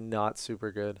 like, not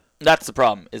super good. That's the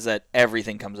problem, is that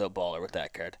everything comes out baller with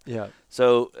that card. Yeah.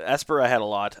 So, Esper I had a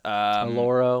lot.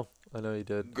 Aloro, I know you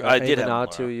did. I did have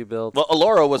Natu you built. Well,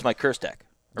 Aloro was my curse deck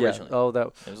originally. Yeah. Oh, it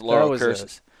was Aloro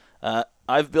Curses.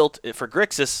 I've built, for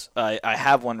Grixis, I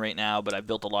have one right now, but I've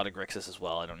built a lot of Grixis as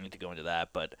well. I don't need to go into that.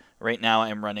 But right now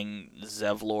I'm running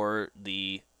Zevlor,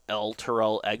 the El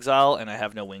Turel Exile, and I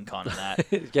have no win con in that.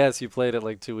 Yes, you played it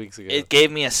like 2 weeks ago. It gave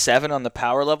me a 7 on the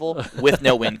power level with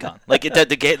no win con. Like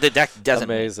the deck doesn't.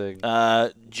 Amazing.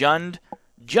 Jund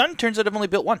turns out I've only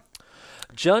built one.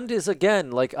 Jund is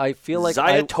again like I feel like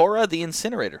Zayatora the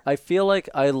Incinerator. I feel like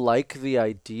I like the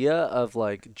idea of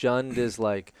like Jund is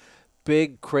like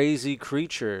big crazy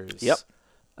creatures. Yep.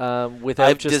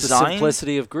 Without just the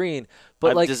simplicity of green,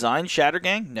 but I've like designed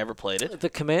Shattergang, never played it. The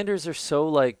commanders are so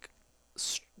like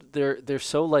they're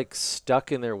so like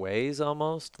stuck in their ways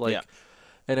almost like. Yeah.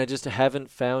 And I just haven't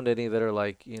found any that are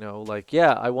like,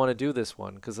 yeah, I want to do this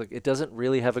one because like it doesn't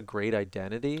really have a great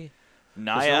identity.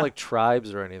 Naya, there's no like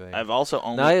tribes or anything. I've also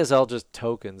only Naya's all just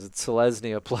tokens. It's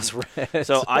Selesnya plus red.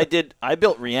 So I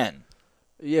built Rien.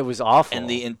 Yeah, it was awful. And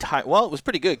it was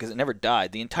pretty good because it never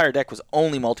died. The entire deck was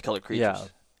only multicolored creatures. Yeah.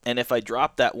 And if I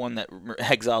dropped that one that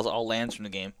exiles all lands from the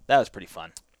game, that was pretty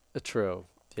fun. True.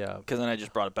 Yeah. Because then I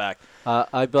just brought it back.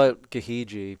 I built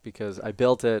Gahiji because I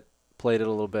built it, played it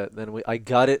a little bit, then I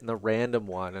got it in the random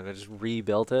one, and I just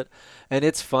rebuilt it. And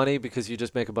it's funny because you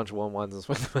just make a bunch of 1/1s and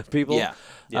swing them at people. Yeah.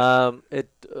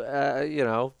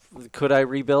 Could I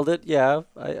rebuild it? Yeah.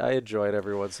 I enjoy it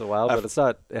every once in a while, but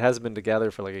it hasn't been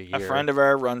together for like a year. A friend of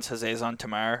ours runs Hazazon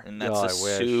Tamar, and that's a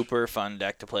wish. super fun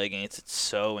deck to play against. It's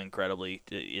so incredibly,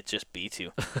 it just beats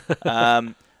you.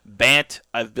 Bant,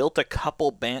 I've built a couple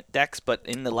Bant decks, but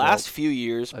in the last few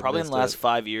years, probably in the last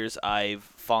 5 years, I've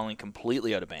fallen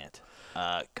completely out of Bant.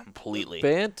 Completely.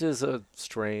 Bant is a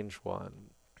strange one.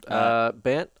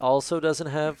 Bant also doesn't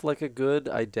have like a good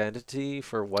identity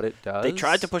for what it does. They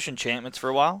tried to push enchantments for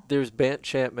a while. There's Bant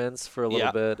enchantments for a little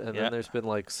Yeah, bit, and yeah. then there's been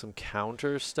like some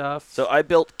counter stuff. So I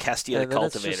built Kestia the and then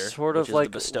Cultivator, it's just sort which of is like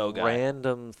the bestow guy.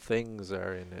 random things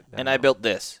are in it now. And I built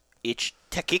this.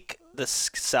 Ichtekik, the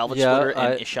salvage splitter,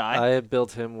 and Ishai. I had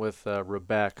built him with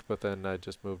Rebecca, but then I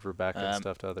just moved Rebecca and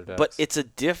stuff to other decks. But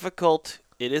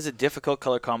it is a difficult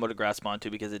color combo to grasp onto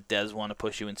because it does want to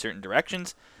push you in certain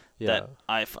directions. yeah.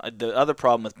 The other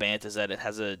problem with Bant is that it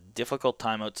has a difficult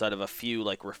time outside of a few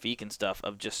like Rafik and stuff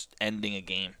of just ending a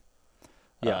game.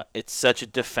 Yeah. It's such a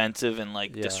defensive and Yeah.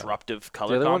 disruptive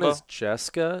color The other combo. one is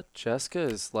Jeska.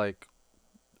 Jeska is like,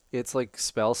 it's like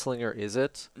Spellslinger, is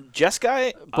it?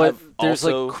 Jeskai, But I've there's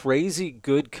also, like crazy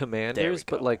good commanders,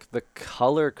 but go. like the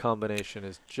color combination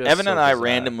is just Evan so and I bizarre.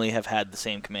 randomly have had the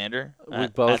same commander We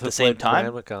both at the have same played time.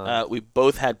 Pramicon. We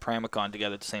both had Pramicon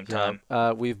together at the same time.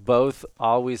 We've both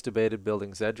always debated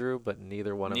building Zedru, but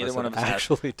neither one of us have has.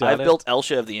 actually done I've it. built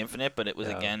Elsha of the Infinite, but it was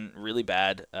Yeah. again really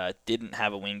bad. Didn't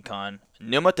have a win con.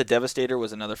 Numut the Devastator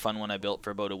was another fun one I built for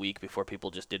about a week before people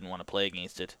just didn't want to play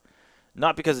against it.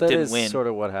 Not because it That didn't is win, sort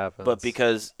of what happens. but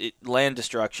because land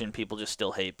destruction people just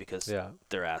still hate because Yeah.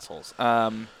 they're assholes.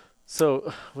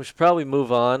 So we should probably move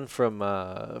on from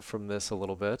this a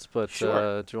little bit, but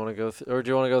Sure. do you want to go or do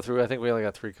you want to go through? I think we only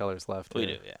got 3 colors left. We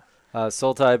here. do, yeah.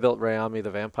 Sultai built Rayami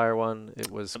the vampire one.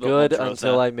 It was I built good Moltrosa.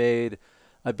 until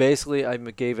I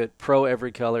gave it pro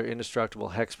every color,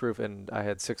 indestructible, hexproof, and I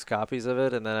had 6 copies of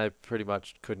it, and then I pretty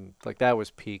much couldn't, like, that was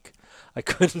peak. I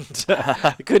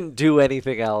couldn't do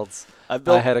anything else. I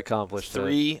built had accomplished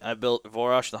 3. I built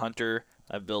Vorosh the Hunter.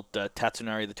 I built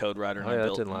Tatsunari the Toad Rider, and Oh, yeah, I that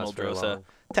built didn't last very Muldrosa. long.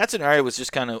 Tatsunari was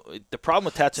just kind of the problem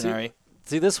with Tatsunari.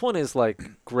 See, this one is like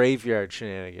graveyard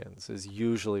shenanigans is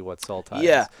usually what Sultai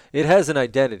Yeah. is. It has an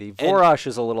identity. And- Vorosh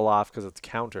is a little off because it's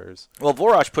counters. Well,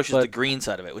 Vorosh pushes But- the green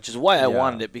side of it, which is why I Yeah.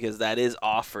 wanted it, because that is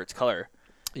off for its color.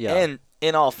 Yeah. And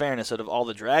in all fairness, out of all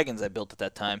the dragons I built at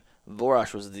that time,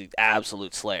 Vorosh was the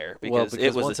absolute slayer because,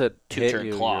 it was once a it hit two-turn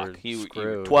you, clock. you're You were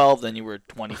screwed. 12, then you were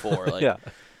 24, like, yeah.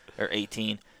 or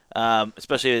 18.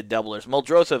 Especially the doublers.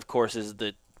 Muldrosa, of course, is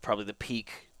probably the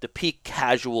peak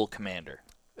casual commander.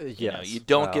 Yes. You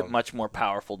don't get much more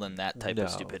powerful than that type No.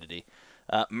 of stupidity.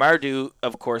 Mardu,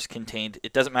 of course, contained.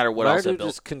 It doesn't matter what else I Mardu built.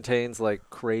 just contains like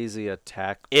crazy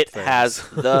attack. It things. has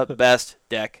the best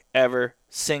deck ever.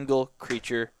 Single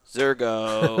creature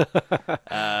Zergo.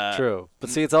 True, but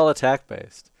see, it's all attack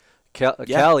based. Yeah.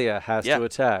 Kalia has Yeah. to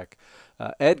attack.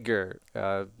 Edgar,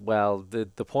 well,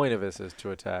 the point of this is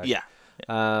to attack. Yeah.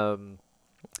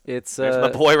 It's There's my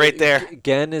boy right there.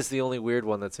 Gen is the only weird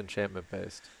one that's enchantment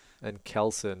based, and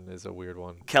Kelson is a weird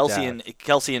one. Kelsian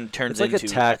turns It's like into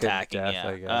attack attacking. and death, Yeah.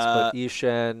 I guess. But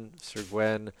Ishan, Sir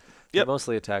Gwen, they're Yep.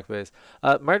 mostly attack based.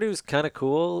 Mardu's kind of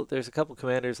cool. There's a couple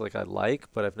commanders like I like,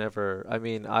 but I've never. I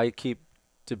mean, I keep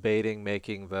debating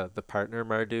making the partner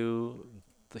Mardu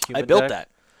the human. I built deck, that.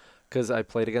 because I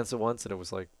played against it once and it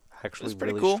was like actually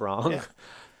pretty really cool. strong. Yeah.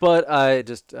 But I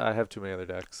have too many other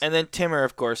decks. And then Timur,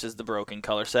 of course, is the broken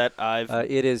color set.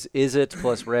 It is it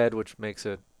plus red, which makes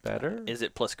it better. Is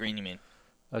it plus green, you mean?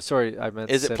 Sorry, I meant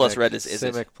Is it Simic. plus red is it?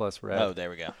 Simic plus red. Oh, there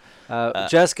we go.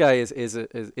 Jeskai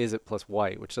is it plus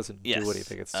white, which doesn't Yes. do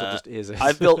anything. It's still just is it.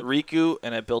 I've built Riku,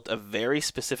 and I built a very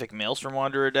specific Maelstrom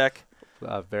Wanderer deck.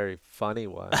 a very funny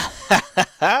one.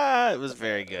 It was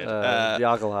very good.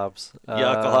 Yogglehops.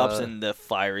 Yogglehops and the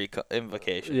Fiery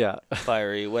Invocation. Yeah.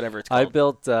 Fiery, whatever it's I called.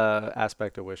 built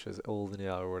Aspect of Wishes, Olden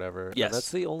or whatever. Yes. And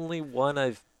that's the only one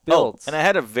I've built. and I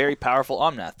had a very powerful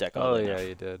Omnath deck. Oh, yeah,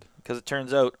 you did. Because it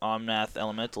turns out Omnath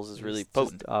Elementals is really It's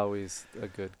potent. just always a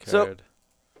good So- card.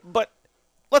 But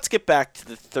let's get back to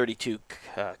the 32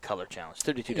 color challenge,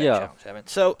 32 deck Yeah. challenge, Evan.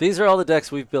 So These are all the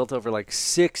decks we've built over like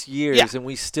 6 years, Yeah. and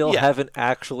we still Yeah. haven't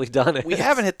actually done it. we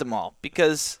haven't hit them all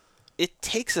because it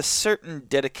takes a certain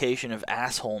dedication of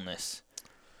assholeness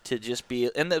to just be.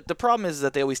 And the problem is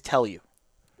that they always tell you.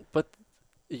 But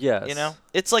yes, You know,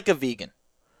 it's like a vegan.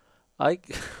 I.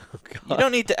 You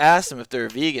don't need to ask them if they're a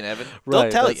vegan, Evan. right,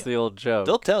 They'll tell that's you. the old joke.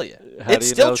 They'll tell you. How It's do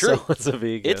you still know true. someone's a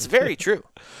vegan? It's very true.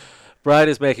 Brian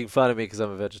is making fun of me because I'm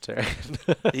a vegetarian.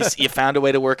 You found a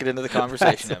way to work it into the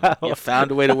conversation, That's Evan. how- You found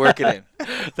a way to work it in.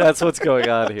 That's what's going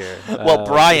on here. Well,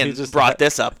 Brian he just brought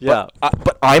this up. Yeah.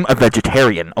 But I'm a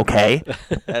vegetarian, okay?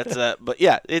 That's but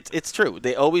yeah, it's true.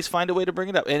 They always find a way to bring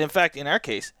it up. And in fact, in our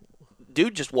case,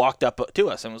 dude just walked up to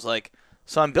us and was like,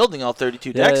 "So I'm building all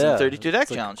 32 decks in the 32 deck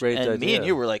It's a challenge." great And me and idea.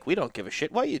 you were like, "We don't give a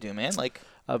shit what you do, man." Like,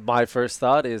 My first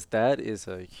thought is that is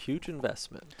a huge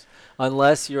investment.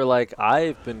 Unless you're like,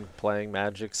 I've been playing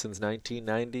Magic since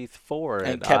 1994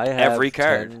 And kept I have every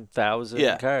card. 10,000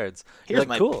 Yeah. cards. You're Here's like,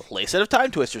 my cool. playset of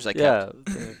Time Twisters I kept.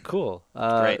 Yeah, cool.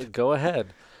 Great. Go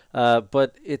ahead.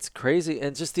 But it's crazy.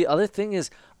 And just the other thing is,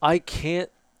 I can't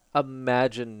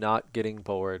imagine not getting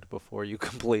bored before you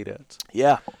complete it.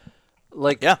 Yeah.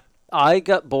 Like, Yeah. I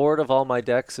got bored of all my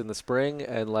decks in the spring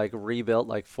and like rebuilt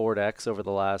like 4 decks over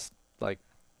the last like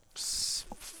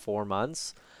 4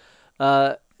 months.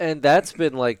 And that's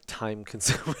been like time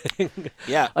consuming.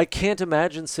 Yeah. I can't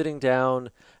imagine sitting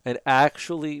down and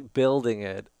actually building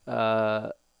it.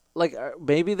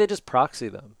 Maybe they just proxy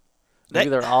them. Maybe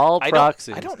they're all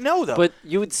proxies. I don't know though. But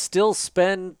you would still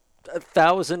spend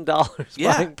 $1,000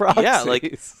 buying proxies. Yeah,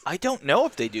 like I don't know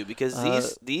if they do because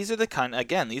these are the kind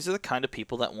of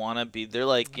people that want to be. They're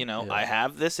like, I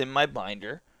have this in my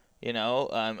binder,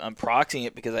 I'm proxying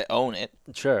it because I own it.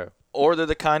 Sure. Or they're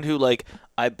the kind who like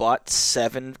I bought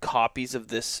 7 copies of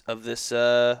this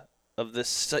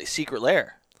secret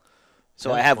lair, so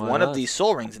Yeah, I have why one not? of these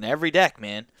Soul Rings in every deck,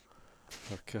 man.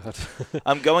 Oh God.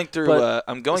 I'm going through But,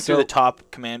 through the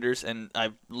top commanders, and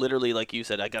I literally, like you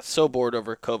said, I got so bored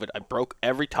over COVID, I broke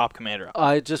every top commander up.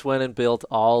 I just went and built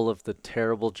all of the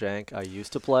terrible jank I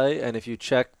used to play, and if you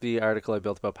check the article I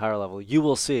built about power level, you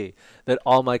will see that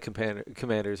all my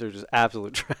commanders are just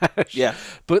absolute trash. Yeah.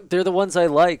 But they're the ones I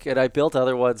like, and I built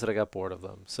other ones and I got bored of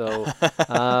them. So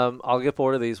I'll get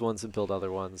bored of these ones and build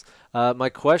other ones. My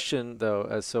question,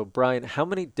 though, so Brian, how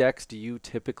many decks do you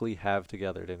typically have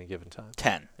together at any given time?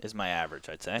 10 is my average,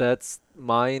 I'd say.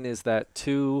 Mine is that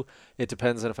 2. It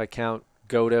depends on if I count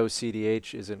Godo.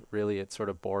 CDH isn't really, it sort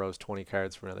of borrows 20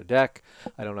 cards from another deck.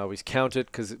 I don't always count it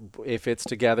because if it's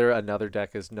together, another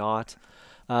deck is not.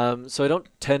 So I don't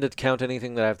tend to count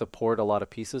anything that I have to port a lot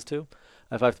of pieces to.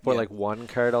 If I have to port like 1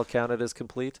 card, I'll count it as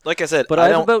complete. Like I said, But I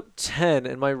have about 10,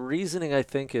 and my reasoning, I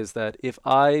think, is that if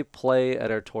I play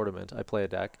at our tournament, I play a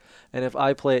deck, and if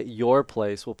I play at your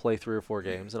place, we'll play 3 or 4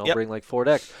 games, and I'll bring like 4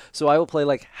 decks. So I will play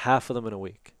like half of them in a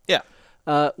week. Yeah.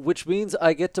 Which means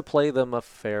I get to play them a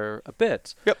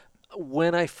bit. Yep.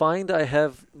 When I find I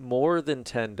have more than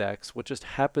 10 decks, what just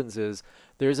happens is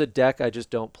there's a deck I just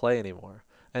don't play anymore.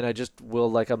 And I just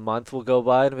will, like, a month will go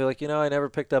by and be like, I never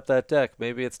picked up that deck.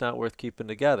 Maybe it's not worth keeping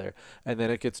together. And then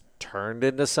it gets turned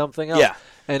into something else. Yeah.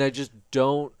 And I just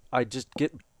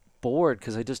get bored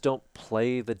because I just don't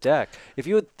play the deck. If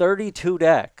you had 32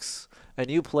 decks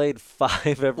and you played 5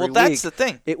 every week. Well, that's the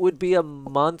thing. It would be a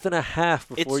month and a half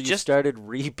before you started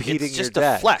repeating your decks. It's just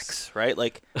a flex, right?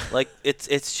 Like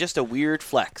it's just a weird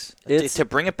flex. To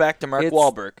bring it back to Mark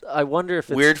Wahlberg. I wonder if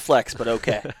it's weird flex, but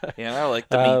okay. Like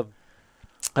the meme.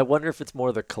 I wonder if it's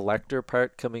more the collector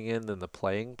part coming in than the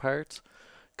playing part.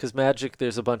 Because Magic,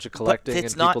 there's a bunch of collecting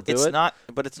and people do it.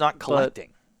 But it's not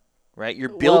collecting, right? You're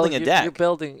building a deck. You're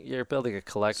building a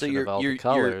collection of all the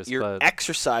colors. You're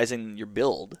exercising your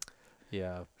build.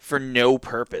 Yeah. For no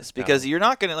purpose, because you're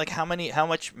not gonna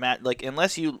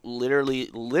unless you literally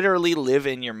live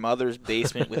in your mother's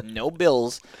basement with no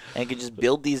bills and can just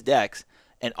build these decks,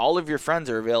 and all of your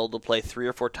friends are available to play 3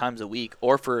 or 4 times a week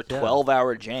or for a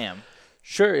 12-hour jam.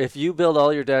 Sure, if you build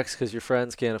all your decks because your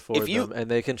friends can't afford them and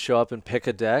they can show up and pick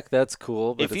a deck, that's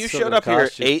cool. But if you showed up here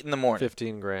at 8 in the morning,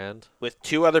 $15,000 with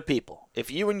 2 other people,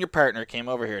 if you and your partner came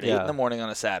over here at 8 in the morning on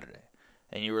a Saturday,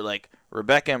 and you were like,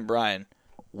 Rebecca and Brian,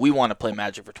 we want to play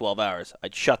Magic for 12 hours,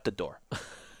 I'd shut the door.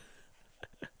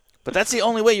 But that's the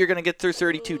only way you're going to get through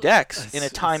 32 decks in a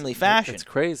timely fashion. It's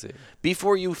crazy.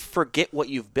 Before you forget what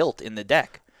you've built in the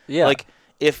deck. Yeah. Like,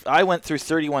 if I went through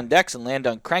 31 decks and land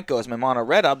on Krenko as my mono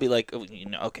red, I'll be like,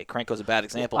 okay, Krenko's a bad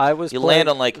example. Land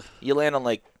on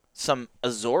like some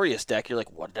Azorius deck. You're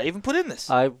like, what did I even put in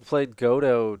this? I played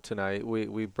Godo tonight.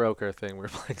 We broke our thing. We were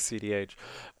playing CDH,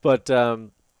 but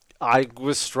I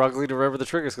was struggling to remember the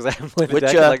triggers because I haven't played the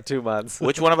deck in like 2 months.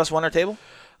 Which one of us won our table?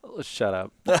 Shut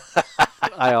up.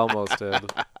 I almost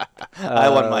did. I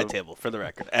won my table, for the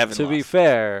record. Evan to lost. be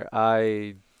fair,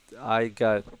 I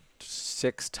got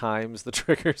 6 times the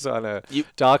triggers on a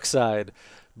dockside,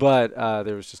 but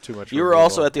there was just too much. You were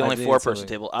also at the only 4-person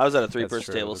table. I was at a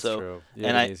 3-person table, that's so true.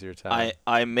 and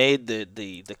I made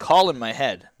the call in my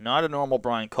head, not a normal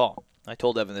Brian call. I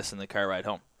told Evan this in the car ride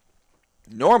home.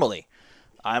 Normally,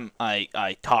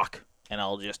 I talk and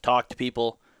I'll just talk to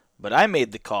people, but I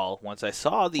made the call once I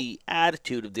saw the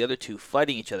attitude of the other two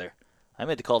fighting each other. I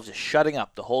made the call of just shutting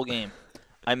up the whole game.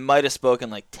 I might have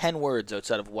spoken like 10 words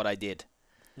outside of what I did.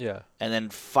 Yeah. And then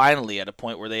finally, at a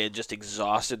point where they had just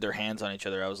exhausted their hands on each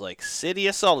other, I was like, City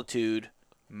of Solitude,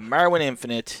 Marwyn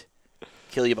Infinite,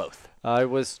 kill you both. I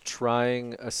was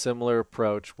trying a similar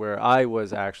approach where I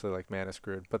was actually like mana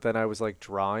screwed, but then I was like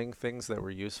drawing things that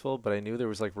were useful, but I knew there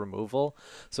was like removal.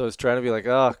 So I was trying to be like,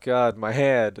 oh God, my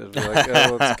hand. And be like,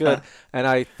 oh, it's good. And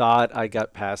I thought I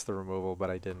got past the removal,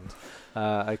 but I didn't.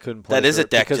 I couldn't play That is through a it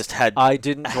deck because just had I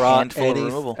didn't a draw handful of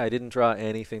removal. I didn't draw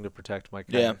anything to protect my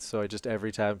cards. Yeah. So I just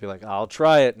every time be like, I'll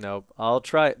try it. Nope. I'll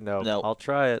try it. Nope. Nope. I'll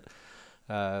try it.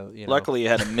 You know. Luckily, you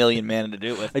had a million mana to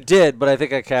do it with. I did, but I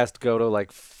think I cast Godo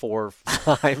like 4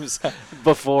 times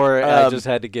before I just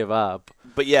had to give up.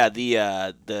 But yeah,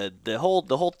 the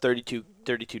whole 32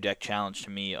 deck challenge to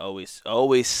me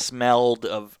always smelled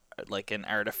of like an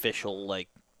artificial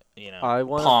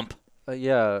pomp. I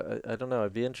don't know.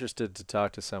 I'd be interested to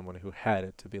talk to someone who had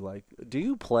it to be like, do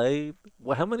you play?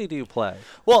 Well, how many do you play?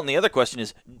 Well, and the other question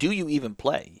is, do you even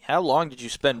play? How long did you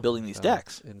spend building these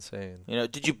decks? Insane.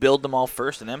 Did you build them all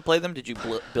first and then play them? Did you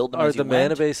build them Are as you the went?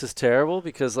 mana base is terrible?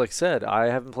 Because, like I said, I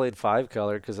haven't played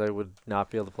 5-color because I would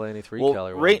not be able to play any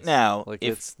 3-color right ones. now, like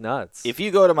it's nuts. If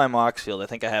you go to my Mox field, I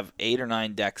think I have 8 or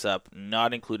 9 decks up,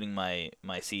 not including my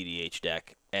CDH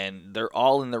deck, and they're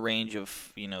all in the range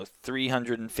of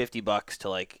 $350 to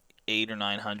like $800 or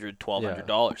 $900,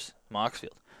 $1,200 Mox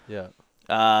field.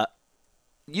 Yeah.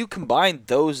 You combine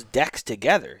those decks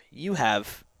together, you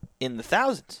have in the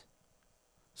thousands.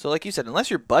 So, like you said, unless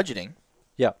you're budgeting.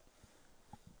 Yeah.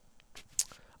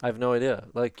 I have no idea.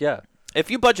 Like, yeah. If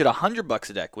you budget $100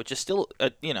 a deck, which is still,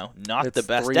 not It's the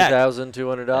best deck.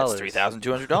 $3,200. That's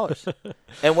 $3,200.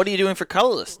 And what are you doing for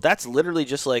colorless? That's literally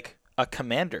just like a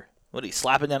commander. What are you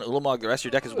slapping down Ulamog? The rest of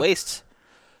your deck is wastes.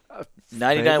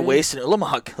 99 maybe? waste and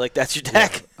Ulamog. Like, that's your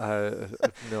deck. Yeah, I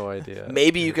have no idea.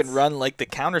 Maybe you can run like the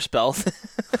counter spell.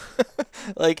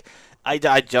 Like, I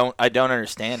don't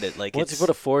understand it. Like, once you put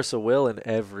a Force of Will in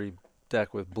every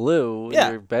deck with blue,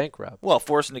 Yeah. you're bankrupt. well,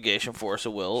 Force of Negation, Force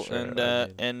of Will, Sure,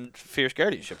 and Fierce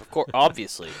Guardianship, of course,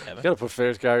 obviously. You Evan. gotta put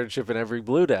Fierce Guardianship in every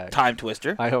blue deck. Time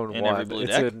Twister. I own in one. every blue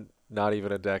It's deck. in not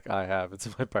even a deck I have. It's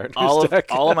in my partner's all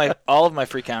deck. of my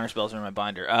free counter spells are in my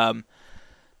binder.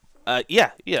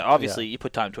 Obviously you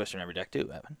put Time Twister in every deck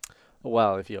too, Evan.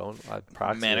 Well, if you own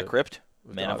proxy Mana it. Crypt,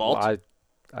 Mana Vault,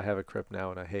 I have a crypt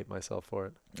now, and I hate myself for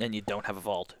it. and you don't have a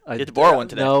vault. I You had to borrow one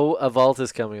today. No, a vault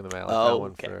is coming in the mail.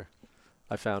 Oh,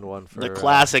 I found one for The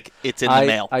classic, it's in the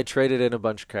mail. I traded in a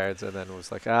bunch of cards and then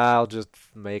was like, I'll just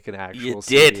make an actual You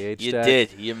CDH did. You deck.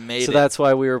 did. You made So it. that's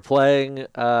why we were playing.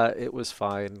 It was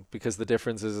fine because the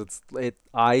difference is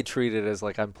I treat it as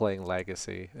like I'm playing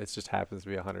Legacy. It just happens to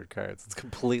be 100 cards. It's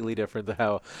completely different than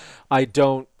how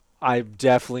I'm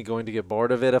definitely going to get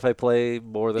bored of it if I play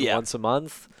more than once a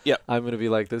month. Yep. I'm going to be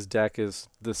like, this deck is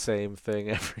the same thing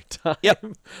every time. Yep.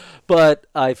 But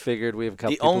I figured we have a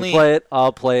couple people who play it.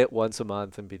 I'll play it once a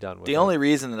month and be done with it. The only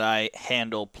reason that I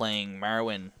handle playing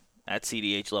Marwyn at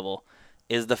CDH level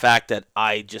is the fact that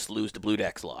I just lose to blue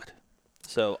decks a lot.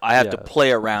 So I have to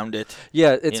play around it.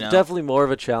 Yeah, it's definitely more of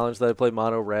a challenge that I play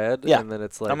mono red. Yeah. And then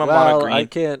it's like, I'm a mono green. I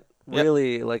can't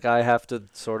really, like, I have to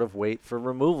sort of wait for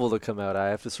removal to come out. I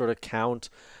have to sort of count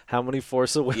how many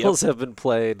Force of Wills have been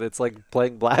played. It's like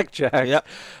playing blackjack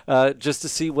just to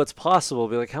see what's possible.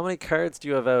 Be like, how many cards do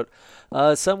you have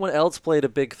out? Someone else played a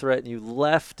big threat and you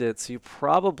left it, so you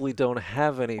probably don't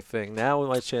have anything. Now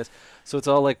my chance. So it's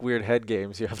all like weird head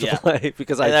games you have to play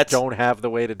because I don't have the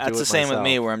way to do it That's the same myself. with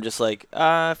me, where I'm just like,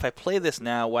 if I play this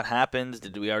now, what happens?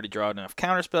 Did we already draw out enough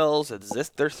counter spells? Is this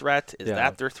their threat? Is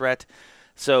that their threat?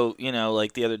 So,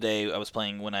 like the other day I was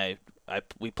playing when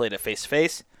we played at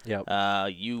face-to-face. Yep.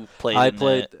 You played in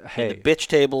the bitch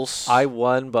tables. I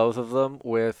won both of them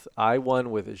with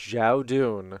Zhao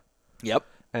Dun. Yep.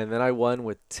 And then I won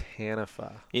with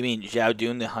Tanifa. You mean Zhao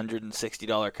Dun, the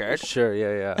 $160 card? Sure,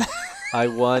 yeah. I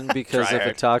won because of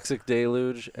a Toxic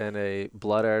Deluge and a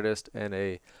Blood Artist and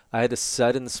I had a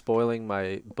sudden spoiling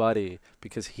my buddy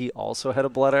because he also had a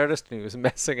Blood Artist and he was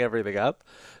messing everything up.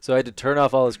 So I had to turn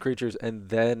off all his creatures and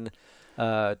then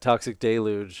Toxic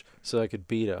Deluge so I could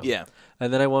beat him. Yeah.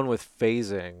 And then I won with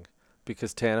Phasing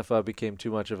because Tanifa became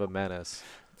too much of a menace.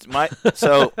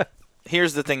 So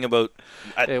here's the thing about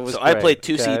I played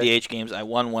 2 CDH games. I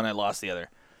won one, I lost the other.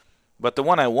 But the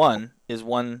one I won is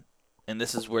one, and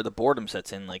this is where the boredom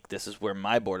sets in. Like, this is where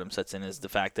my boredom sets in, is the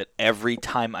fact that every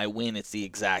time I win, it's the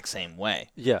exact same way.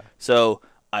 Yeah. So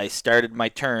I started my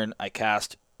turn. I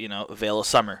cast, Veil of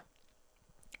Summer.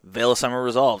 Veil of Summer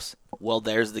resolves. Well,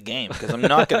 there's the game, because I'm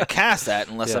not going to cast that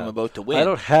unless I'm about to win. I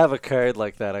don't have a card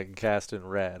like that I can cast in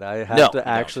red. I have to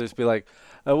actually just be like,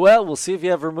 we'll see if you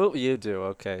have removal. You do.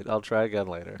 Okay, I'll try again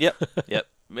later. Yep.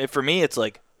 For me, it's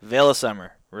like Veil of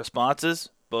Summer. Responses,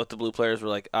 both the blue players were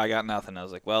like, I got nothing. I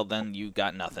was like, well, then you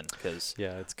got nothing.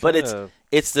 Yeah, it's But kinda,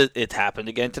 it happened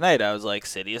again tonight. I was like,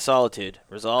 City of Solitude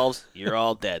resolves, you're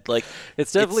all dead. Like,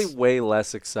 it's definitely way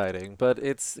less exciting, but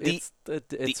it's the fine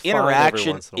every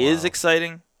interaction once in a is while.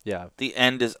 exciting. Yeah, The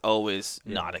end is always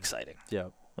Yeah. not exciting. yeah.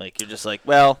 Like, you're just like,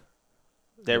 well,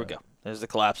 there we Yeah. go. There's the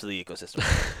collapse of the ecosystem.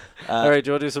 All right, do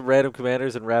you want to do some random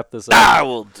commanders and wrap this up?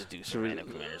 We'll do some random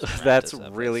commanders. and wrap That's this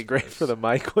up. really great That's- for the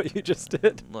mic, what you just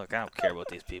did. Look, I don't care about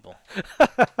these people.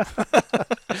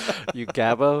 You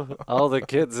Gabo, all the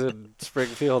kids in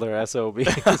Springfield are SOBs.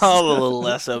 All the little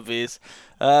SOBs.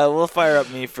 We'll fire up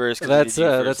me first. 'cause we That's did you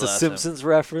first that's a last time. Simpsons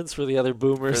reference for the other For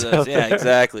boomers those- out yeah, there.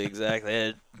 exactly. I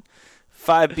had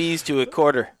 5 B's to a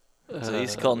quarter. So they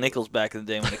used to call Uh, nickels back in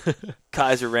the day when the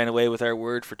Kaiser ran away with our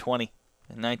word for 20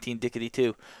 in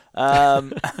 19-dickety-2. I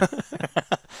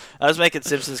was making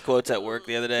Simpsons quotes at work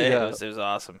the other day. Yeah. It was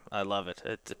awesome. I love it.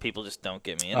 People just don't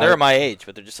get me. And they're my age,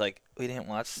 but they're just like, we didn't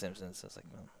watch Simpsons. I was like,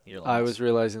 well, you're I lost. was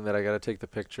realizing that I got to take the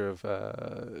picture of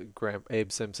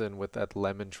Abe Simpson with that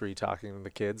lemon tree talking to the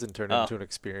kids and turn it Oh. into an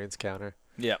experience counter.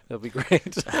 Yeah. That'll be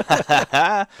great.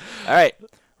 All right.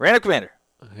 Random Commander.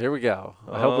 Here we go.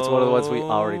 I hope it's one of the ones we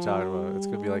already talked about. It's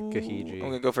gonna be like Gahiji. I'm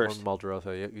going to go first. Or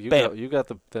Muldrotha. Bam. You got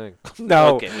the thing.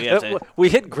 No. Okay, we have to- We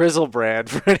hit Grizzlebrand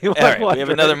for anyone. All right, we have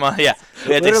wondering. another month. Yeah,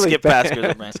 we had to Literally skip past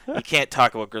banned. Grizzlebrand. You can't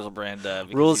talk about Grizzlebrand.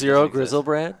 Because Rule he 0 doesn't exist.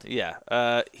 Grizzlebrand.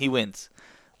 Yeah, he wins.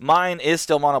 Mine is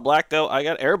still mono black though. I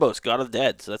got Erebos, God of the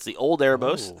Dead. So that's the old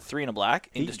Erebos, Oh. 3 and a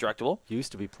black, indestructible.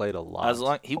 Used to be played a lot. As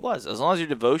long as your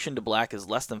devotion to black is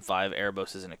less than 5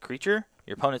 Erebos isn't a creature,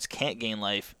 your opponents can't gain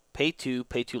life. Pay 2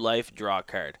 life, draw a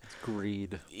card.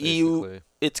 Greed. You- Basically.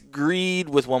 It's greed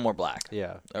with 1 more black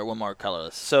Yeah. or 1 more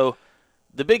colorless. So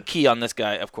the big key on this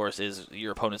guy, of course, is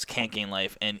your opponents can't gain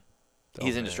life and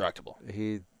he's man. indestructible.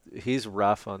 He's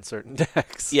rough on certain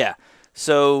decks. Yeah.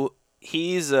 So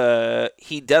he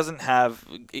doesn't have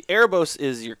Erebos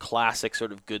is your classic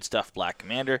sort of good stuff black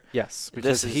commander. Yes,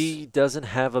 because is- he doesn't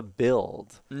have a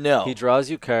build. No. He draws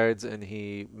you cards and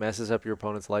he messes up your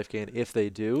opponent's life gain if they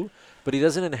do, but he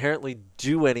doesn't inherently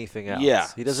do anything else. Yeah,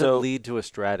 He doesn't so- lead to a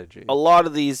strategy. A lot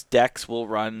of these decks will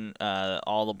run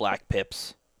all the black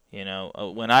pips. You know,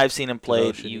 when I've seen him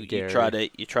played, Devotion, you Gary. try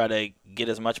to get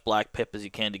as much black pip as you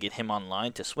can to get him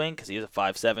online to swing because he's a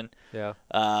 5/7. Yeah.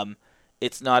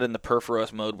 It's not in the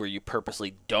Perforos mode where you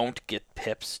purposely don't get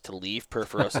pips to leave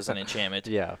Perforos as an enchantment.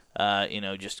 Yeah.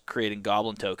 Just creating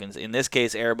goblin tokens. In this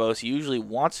case, Erebos usually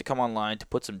wants to come online to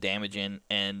put some damage in,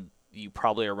 and you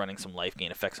probably are running some life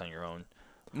gain effects on your own.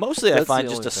 Mostly, I That's find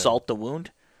the just only thing. assault the wound.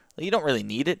 You don't really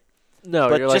need it. No,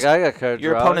 But you're like, just I got card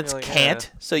your draw. opponents You're like,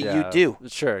 can't, so you yeah. do.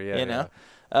 Sure, yeah. You know?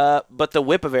 Yeah. But the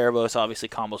Whip of Erebos obviously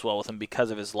combos well with him because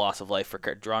of his loss of life for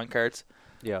drawing cards.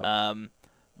 Yeah.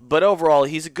 But overall,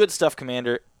 he's a good stuff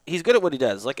commander. He's good at what he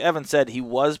does. Like Evan said, he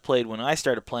was played when I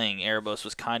started playing. Erebos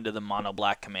was kind of the mono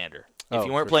black commander. If Oh,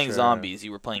 you weren't for playing sure. zombies,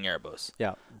 you were playing Erebos.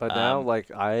 Yeah. But now, um,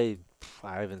 like, I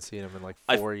haven't seen him in like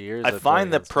 4 years. I I've find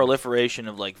played the against him. proliferation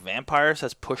of like vampires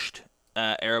has pushed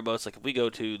Erebos. Like if we go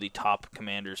to the top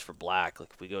commanders for black, like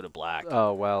if we go to black,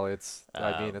 Oh well, it's.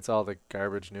 I mean, Um, it's all the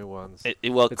garbage new ones. it's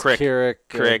It's Crick, Keurig,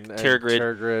 and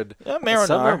Tergrid. Turgrid. Mariner,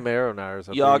 Some are Marinars.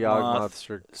 Up there, Yawgmoth,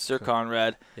 Sir, Sir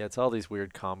Conrad, yeah, it's all these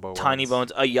weird combo Tiny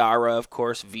ones. Bones, Ayara, of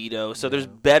course, Vito. So there's Yeah.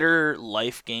 better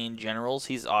life gain generals.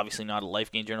 He's obviously not a life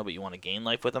gain general, but you want to gain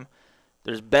life with him.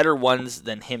 There's better ones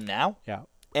than him now. Yeah.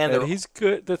 And And he's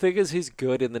good. The thing is, he's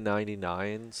good in the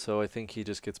 99, so I think he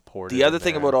just gets ported. the other in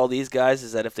thing there. about all these guys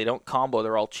is that if they don't combo,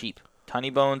 they're all cheap. Tiny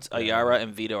Bones, Ayara,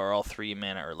 and Vito are all 3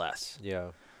 mana or less. Yeah.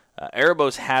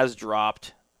 Erebos has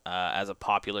dropped as a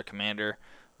popular commander,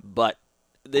 but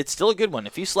it's still a good one.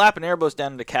 If you slap an Erebos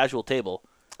down at a casual table,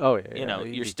 Oh yeah. you know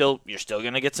he'd you're be- still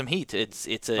gonna get some heat. It's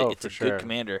a Oh, it's for a sure. good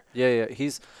commander. Yeah.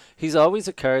 He's always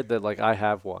a card that like I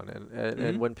have one, and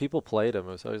Mhm. when people played him,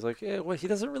 it was always like, yeah, well, he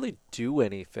doesn't really do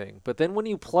anything. But then when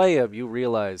you play him, you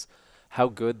realize how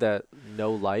good that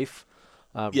no life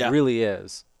Yeah. really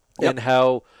is, Yep. and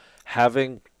how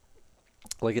having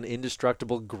like an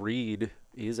indestructible greed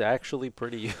is actually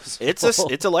pretty useful. It's a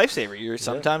lifesaver.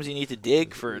 Sometimes you need to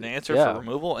dig for an answer Yeah. for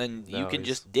removal, and you No, can he's-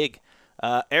 just dig.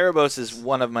 Erebos is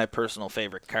one of my personal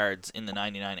favorite cards in the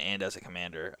 99 and as a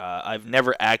commander. I've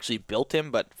never actually built him,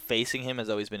 but facing him has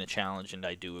always been a challenge, and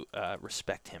I do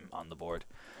respect him on the board.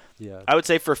 Yeah. I would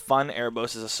say for fun,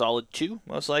 Erebos is a solid 2,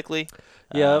 most likely.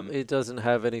 Yeah, Um, it doesn't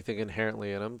have anything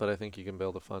inherently in him, but I think you can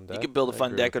build a fun deck. you could build a I fun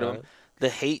agree deck with out of him. that. The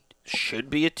hate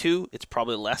should be a 2. It's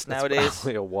probably less It's nowadays.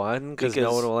 probably a 1 because no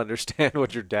Because- one will understand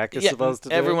what your deck is Yeah, supposed to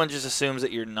do. everyone just assumes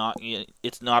that you're not.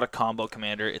 It's not a combo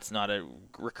commander. It's not a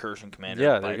recursion commander.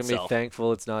 Yeah, by they're gonna be itself.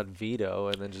 thankful it's not veto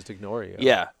and then just ignore you.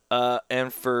 Yeah,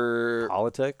 And for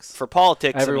Politics.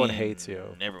 politics, Everyone I mean, hates you.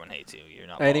 Everyone hates you. You're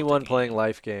not Anyone politicking. playing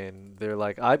Life Gain, they're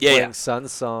like, I'm Yeah, playing yeah.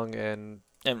 Sun's Song and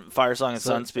Fire Song and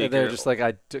Sunspeaker. And they're just like,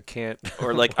 can't.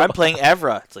 Or like, I'm playing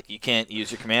Evra. It's like, you can't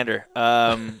use your commander.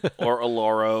 Or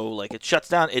Oloro. Like, it shuts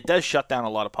down. It does shut down a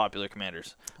lot of popular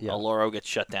commanders. Yeah. Oloro gets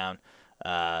shut down.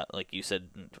 Like you said,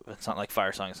 it's not like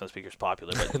Fire Song and Sunspeaker is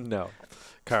popular, but No.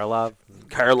 Karlov.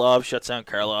 Karlov shuts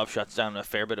down a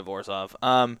fair bit of Orzhov.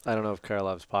 I don't know if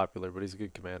Karlov's popular, but he's a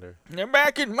good commander.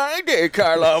 Back in my day,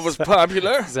 Karlov was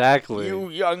popular. Exactly. You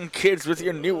young kids with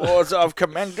your new Orzhov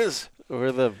commanders.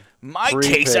 We're the My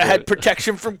pre-pitted. case, I had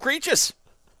protection from creatures.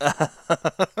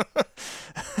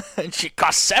 And she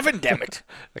cost 7, damn it.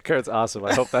 That card's awesome.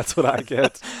 I hope that's what I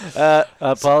get.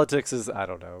 Politics is, I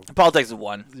don't know. Politics is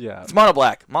 1. Yeah. It's mono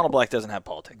black. Mono black doesn't have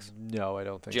politics, No, I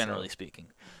don't think generally so. speaking.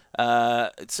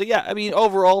 So yeah, I mean,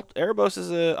 overall, Erebos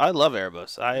is I love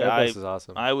Erebos. Erebos is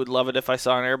awesome. I would love it if I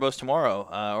saw an Erebos tomorrow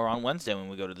or on Wednesday when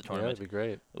we go to the Yeah, tournament. that'd be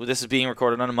great. This is being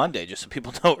recorded on a Monday, just so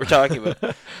people know what we're talking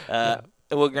about.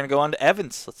 We're going to go on to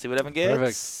Evans. Let's see what Evan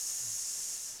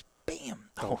gets. Bam.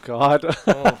 Oh, God.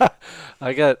 Oh.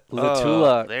 I got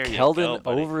Latula there you Keldon go,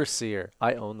 buddy. Overseer.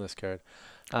 I own this card.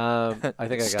 I think I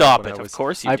got Stop it. When it. I Of was,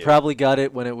 course you I do. probably got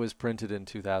it when it was printed in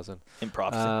 2000.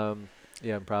 Improv.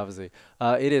 Yeah, Improvisy.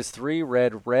 It is 3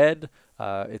 red.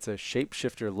 It's a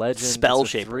shapeshifter legend. Spell It's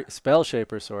a shaper. Spell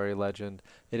shaper, sorry, legend.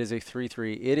 It is a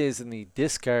 3/3. It is in the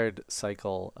discard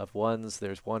cycle of 1s.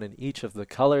 There's 1 in each of the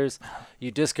colors.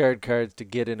 You discard cards to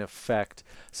get an effect.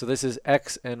 So this is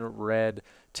X and red.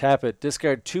 Tap it.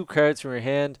 Discard 2 cards from your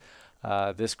hand.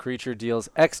 This creature deals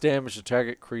X damage to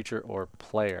target creature or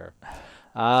player.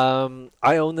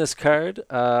 I own this card.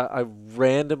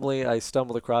 I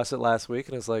stumbled across it last week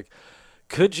and I was like,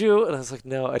 could you? And I was like,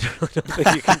 no, I don't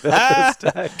think you can build this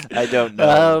deck. I don't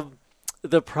know.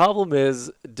 The problem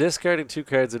is discarding 2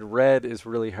 cards in red is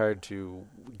really hard to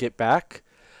get back.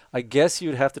 I guess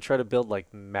you'd have to try to build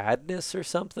like Madness or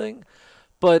something.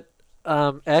 But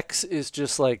X is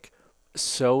just like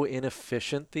so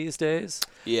inefficient these days.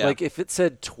 Yeah. Like if it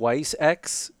said twice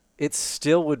X, it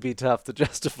still would be tough to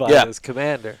justify Yeah. as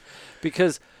commander.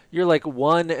 Because you're like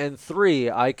 1 and 3,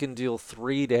 I can deal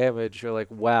 3 damage. You're like,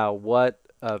 wow, what?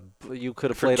 You could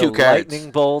have For played 2 a cards.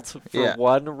 lightning bolt for Yeah.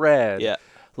 1 red. Yeah.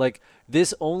 Like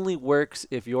this only works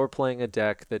if you're playing a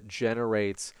deck that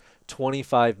generates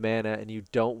 25 mana and you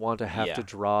don't want to have Yeah. to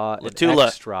draw an Latula-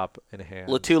 X drop in hand.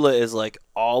 Latula is like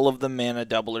all of the mana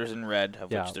doublers in red,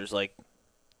 of Yeah. which there's like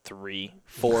 3,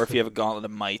 4 if you have a Gauntlet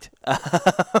of Might.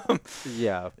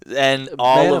 Yeah. And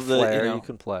all Mana of the, Flare you know, you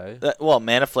can play.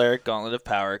 Mana Flare, Gauntlet of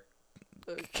Power,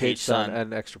 Cage Sun,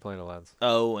 and extra planar lens.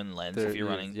 and Lens if There- you're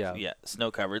running yeah.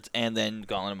 Snow Covereds, and then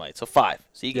Gauntlet of Might. So 5.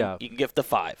 So you can gift the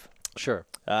 5. Sure.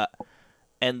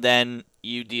 And then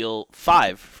you deal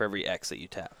 5 for every X that you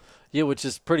tap. Yeah, which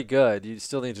is pretty good. You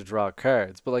still need to draw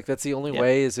cards, but like that's the only Yeah.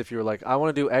 way is if you're like, I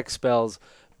want to do X spells,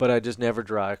 but I just never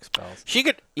draw X spells. She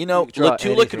could, You could draw Latula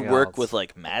could anything work else. with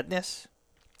like Madness.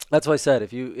 That's why I said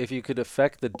if you could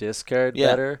affect the discard Yeah.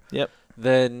 better, Yep.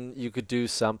 then you could do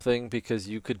something because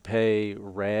you could pay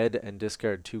red and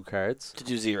discard 2 cards. To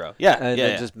do 0. Yeah. And yeah,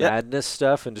 then yeah. just Yep. Madness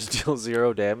stuff and just deal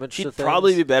 0 damage to She'd things.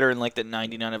 probably be better in like the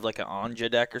 99 of like an Anja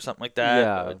deck or something like that.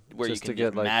 Yeah, Where you just can to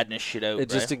get, like, Madness shit out.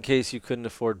 Just right? in case you couldn't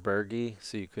afford Bergie,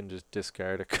 so you couldn't just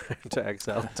discard a card to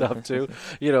exile the top 2.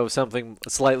 You know, something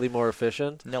slightly more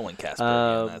efficient. No one casts Bergie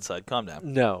on Um, that side. Calm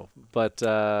down. No, but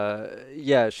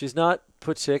yeah, she's not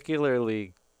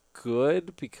particularly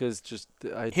good because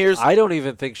I don't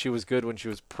even think she was good when she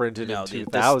was printed No, in the-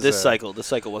 2000. this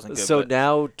cycle wasn't good. So but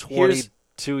now, here's-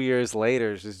 22 years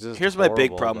later, she's just here's my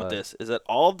big horrible, problem with but- this: is that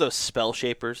all of those spell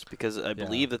shapers, because I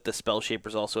believe that the spell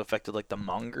shapers also affected like the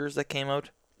Mongers that came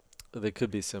out, They could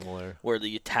be similar. where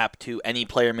you tap 2, any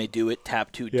player may do it.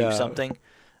 Tap 2, Yeah. do something.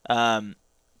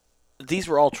 These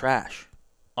were all trash.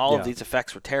 All Yeah. of these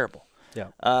effects were terrible. Yeah.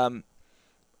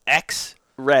 X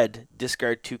red,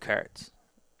 discard 2 cards.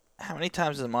 How many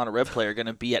times is a mono red player going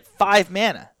to be at 5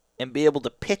 mana and be able to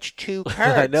pitch 2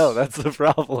 cards? I know, that's the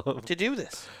problem. to do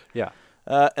this. Yeah.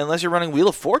 Unless you're running Wheel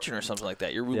of Fortune or something like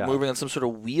that. You're Yeah. moving on some sort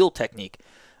of wheel technique.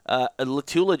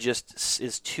 Latula just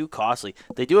is too costly.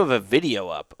 They do have a video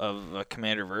up of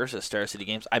Commander versus Star City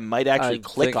Games. I might actually I'm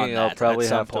click on thinking that I'll probably at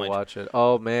some have point. to watch it.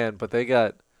 Oh, man, but they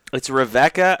got... It's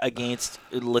Rebecca against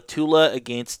Latula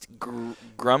against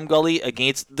Grumgully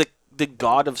against the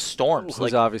God of Storms.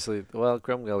 Who's obviously... Well,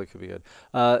 Grumgully could be good.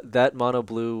 That mono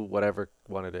blue, whatever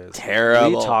one it is.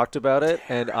 Terrible. We talked about it,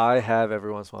 and I have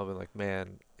every once in a while been like,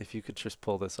 man, if you could just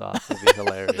pull this off, it'd be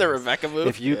hilarious. the Rebecca move.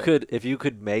 If you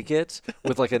could make it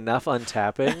with like enough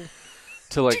untapping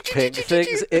to like ping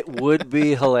things, it would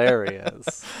be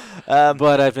hilarious. Um,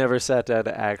 But I've never sat down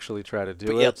to actually try to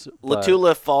do it. But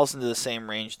Latula falls into the same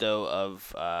range, though,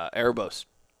 of Erebos,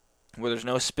 where there's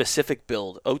no specific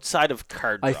build outside of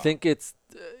card draw. I think it's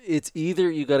either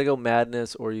you got to go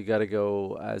madness or you got to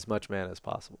go as much mana as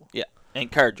possible. Yeah,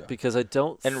 and card draw. Because I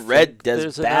don't. And red think does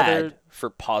there's bad another- for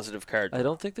positive card draw. I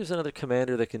don't think there's another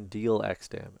commander that can deal X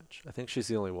damage. I think she's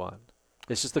the only one.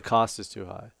 It's just the cost is too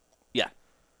high.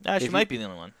 Nah, she if might be the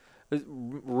only one.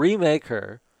 Remake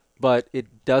her, but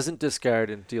it doesn't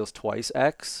discard and deals twice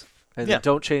X, and Yeah. then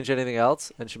don't change anything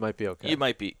else, and she might be okay. You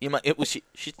might be. You might. It was.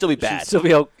 She'd still be bad.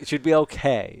 She'd be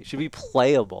okay. She'd be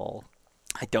playable.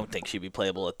 I don't think she'd be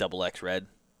playable at double X red.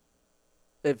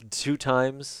 If two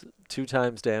times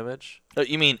damage. Oh,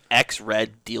 you mean X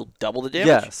red deal double the damage?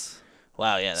 Yes.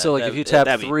 Wow. Yeah. So like if you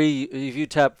tap 3, if you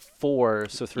tap 4,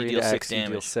 so 3 deal into 6 X, you deal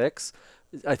damage. 6.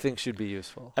 I think should be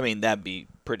useful. I mean, that'd be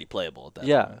pretty playable at that.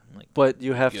 Yeah, point. Like, but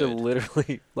you have to good.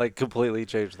 literally like completely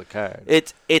change the card.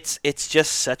 it's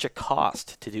just such a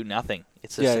cost to do nothing.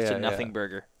 It's just such a nothing yeah.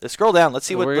 burger. Let's scroll down. Let's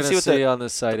see what. We're Let's see gonna what see the. on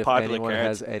this site if popular anyone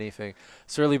cards. has anything.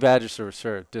 Surly Badger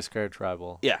Sorcerer, discard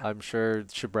tribal. Yeah. I'm sure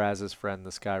Shabraz's friend,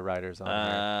 the Sky Rider's on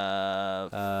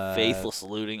here. Faithless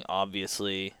looting,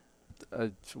 obviously.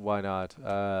 Why not?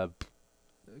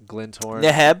 Glinthorn.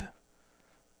 Neheb.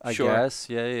 I Sure. guess.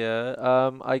 Yeah.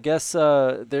 I guess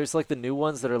there's like the new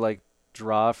ones that are like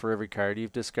draw for every card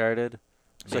you've discarded.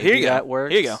 So Maybe here you go. that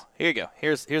works. Here you go.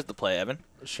 Here's the play, Evan.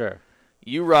 Sure.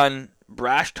 You run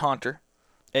Brash Taunter,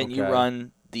 and you Okay.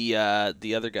 run the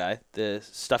other guy, the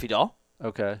Stuffy Doll,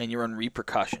 Okay. and you run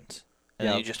Repercussions, and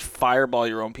then Yep. you just fireball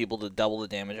your own people to double the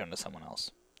damage onto someone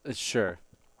else. Sure.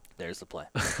 There's the play.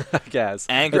 I guess.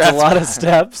 And It's a lot of Graf's-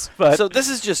 steps, but So this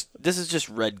is just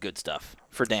red good stuff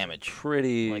for damage.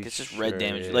 pretty. Like it's just red sure,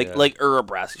 damage. yeah. Like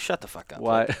Urabras. Shut the fuck up.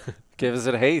 Why? Like, Give us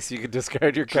a haste. You can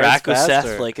discard your cards Draco faster.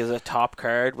 Seth like is a top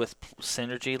card with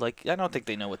synergy. Like I don't think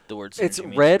they know what the word synergy It's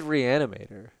means. red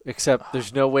reanimator, except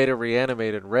there's no way to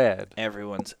reanimate in red.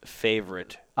 Everyone's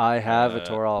favorite. I have a Uh,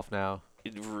 Toralf now.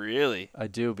 Really? I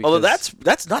do because Although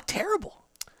that's not terrible.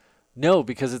 no,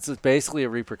 because it's basically a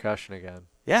repercussion again.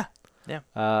 Yeah.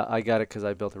 I got it because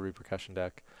I built a repercussion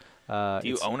deck. Do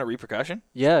you own a Repercussion?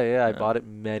 Yeah, I Oh. bought it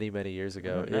many years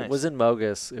ago. Oh, nice. It was in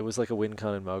Mogus. It was like a win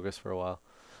con in Mogus for a while.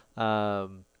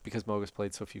 Because Mogus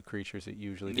played so few creatures, it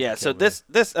usually Yeah. didn't So kill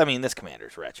me. I mean this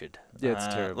commander's wretched. Yeah,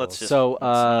 it's terrible. Let's just so let's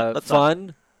not-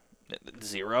 fun,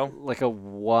 0. like a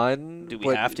 1. Do we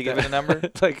but have to give it a number?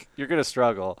 Like you're gonna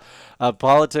struggle.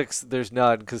 Politics, there's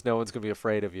none because no one's gonna be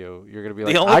afraid of you. You're gonna be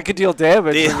like, only- I could deal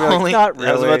damage. The And you're like, only not really.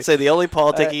 I was about to say the only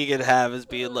politic you can have is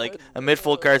being like amid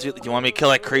full cards. Do you want me to kill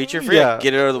that creature for Yeah. you?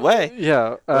 Get it out of the way.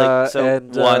 Yeah. So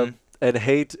and 1. and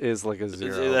hate is like a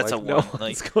 0. That's like, a no 1.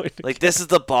 one's Like- going to Like this is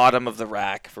the bottom of the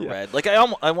rack for Yeah. red. Like I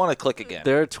want to click again.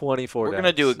 There are 24 We're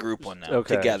gonna do a decks. group one now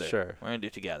Okay, together. sure. We're gonna do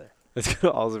it together. It's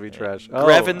gonna also be trash.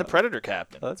 Grevin the Predator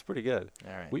Captain. Oh, that's pretty good.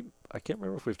 All right. I can't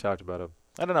remember if we've talked about him.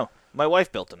 I don't know. My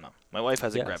wife built him though. My wife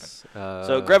has a Grevin. Yes.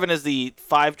 So Grevin is the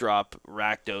 5-drop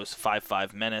Rakdos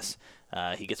 5/5 menace.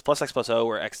 He gets +X/+0,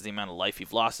 where X is the amount of life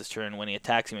you've lost this turn. When he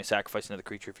attacks, you may sacrifice another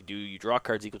creature. If you do, you draw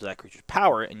cards equal to that creature's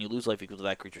power, and you lose life equal to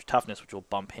that creature's toughness, which will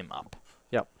bump him up.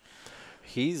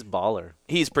 He's baller.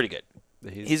 He's pretty good.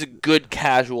 He's a good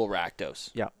casual Rakdos.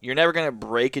 Yeah. You're never gonna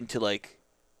break into like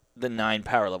the 9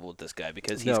 power level with this guy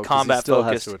because he's No, 'cause combat he still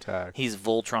focused. has to attack. He's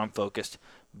Voltron focused,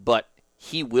 but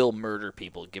he will murder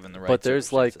people given the right. But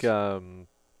there's like circumstances.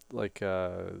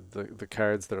 the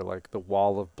cards that are like the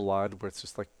Wall of Blood, where it's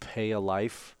just like pay a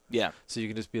life. yeah. So you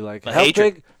can just be like, But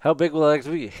how big will it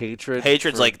be? Hatred.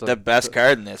 Hatred's for like the best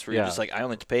card in this, where you're yeah. just like, I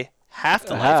only have to pay half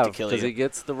the life to kill because you. he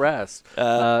gets the rest.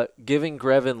 Giving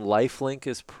Grevin lifelink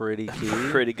is pretty key.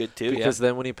 Pretty good too. Because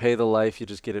then when you pay the life, you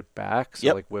just get it back. So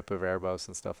Yep. like Whip of Erebos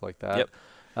and stuff like that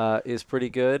Yep. is pretty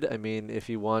good. I mean, if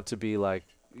you want to be like,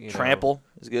 Trample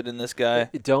is good in this guy.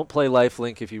 don't play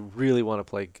lifelink if you really want to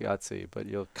play gutsy, but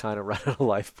you'll kind of run out of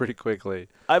life pretty quickly.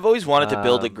 I've always wanted to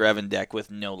build a Um, Grevin deck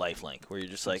with no lifelink, where you're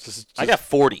just like, Just- I got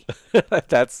 40.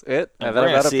 That's it. And And we're then I'm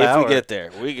gonna out of see if power. we get there.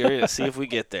 We're gonna see if we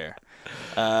get there.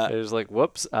 There's like,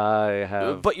 whoops, I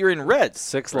have. But you're in red.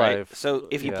 6 right? life. So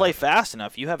if you Yeah. play fast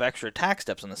enough, you have extra attack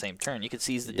steps on the same turn. You could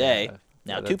seize the day. Yeah.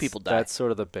 Now Yeah, 2 that's- people die. That's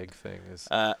sort of the big thing, is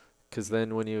Uh, because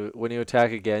then when you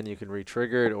attack again, you can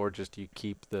re-trigger it, or just you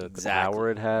keep the Exactly. power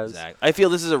it has. exactly. I feel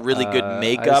this is a really good I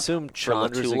makeup assume for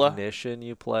Chandra's Latula. Ignition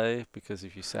you play, because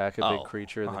if you sack a Oh, big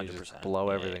creature, then you just 100%. blow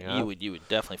Yeah, everything You up. would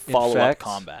definitely follow Infect. up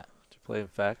combat. Did you play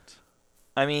Infect?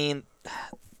 I mean,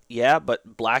 Yeah,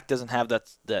 but black doesn't have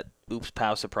that oops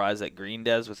pow surprise that green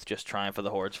does with just trying for the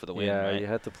hordes for the win, Yeah, right? you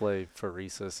had to play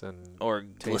Phoresis and Or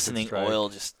Tainted glistening Strike. oil,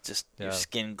 just Yeah. your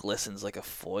skin glistens like a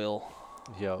foil.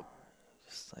 Yep.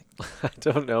 Just like I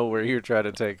don't know where you're trying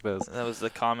to take this. that was the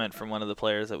comment from one of the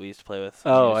players that we used to play with.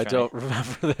 Oh, I don't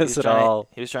remember this at all.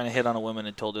 He was trying to hit on a woman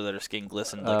and told her that her skin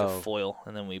glistened like a Oh. foil,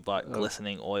 and then we bought Oh.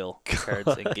 glistening oil cards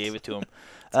and gave it to him.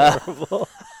 Terrible.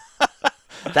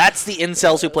 That's the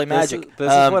incels who play Magic.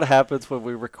 This is what happens when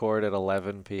we record at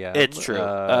 11 p.m. It's true.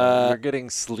 You're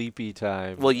getting sleepy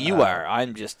time. Well, you are.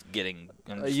 I'm just getting.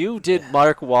 You did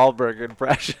Mark Wahlberg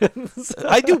impressions.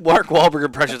 I do Mark Wahlberg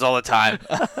impressions all the time.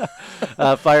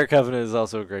 Fire Covenant is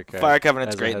also a great card. Fire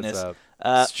Covenant's as a great in heads this.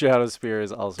 up. Shadow Spear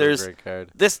is also a there's- great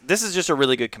card. This is just a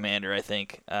really good commander, I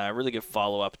think. Really good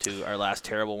follow up to our last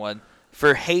terrible one.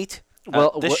 For hate,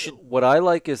 Well, this what I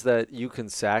like is that you can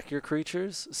sack your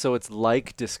creatures, so it's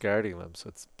like discarding them. So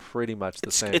it's pretty much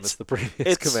the same as the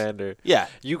previous commander. yeah.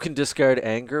 You can discard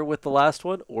Anger with the last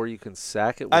one, or you can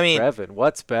sack it with I mean- Revan.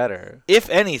 What's better? If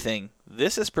anything,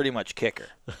 this is pretty much kicker.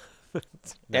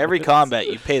 Every combat,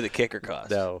 you pay the kicker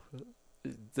cost. No.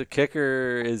 The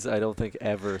kicker is, I don't think,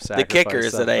 ever sacrifice The kicker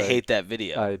is that I something. hate that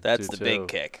video. I That's do the big too.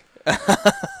 kick.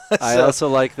 I So- also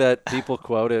like that people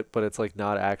quote it, but it's like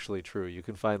not actually true. You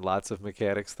can find lots of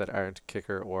mechanics that aren't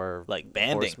kicker or like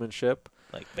banding. horsemanship.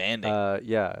 Like banding.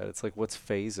 Yeah, it's like, what's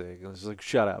phasing? It's just like,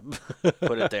 shut up.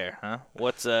 Put it there, huh?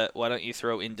 What's why don't you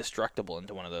throw indestructible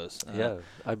into one of those? Yeah,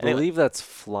 I anyway. believe that's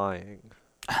flying.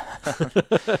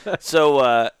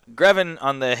 So Greven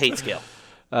on the hate scale.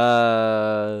 In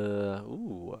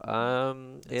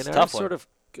It's a our tough one. sort of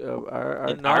our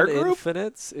In our group?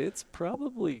 non-infinites, it's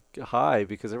probably high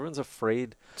because everyone's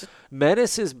afraid.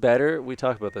 Menace is better. We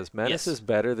talked about this. Menace Yes. is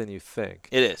better than you think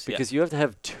It is because you have to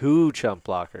have 2 chump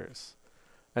blockers,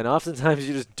 and oftentimes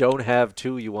you just don't have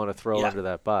 2 you want to throw Yeah. under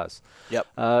that bus. Yep.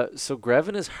 So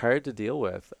Greven is hard to deal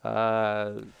with.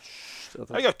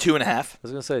 I go 2.5. I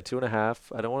was gonna say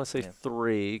 2.5. I don't want to say Yeah.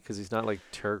 3 because he's not like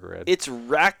Tergrid. It's but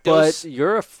Rakdos.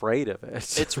 you're afraid of it.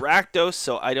 It's Rakdos,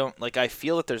 so I don't like. I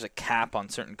feel that there's a cap on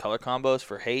certain color combos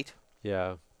for hate.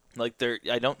 yeah. Like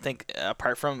I don't think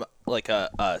apart from like a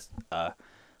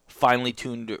finely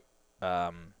tuned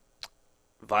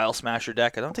Vile Smasher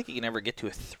deck, I don't think you can ever get to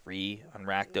a 3 on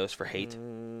Rakdos for hate.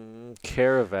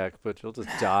 Karavec, but you'll just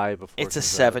die before It's a it comes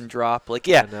 7 out. drop. Like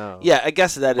I know. I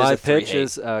guess that is My a 3 pitch hate.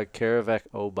 is Karavec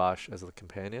Obosh as the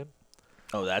companion,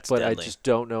 Oh, that's but deadly. I just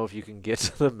don't know if you can get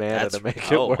to the mana That's, to make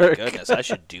it oh work. my goodness, I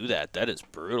should do that. That is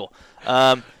brutal.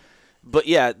 But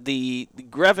yeah, the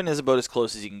Greven is about as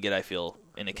close as you can get, I feel,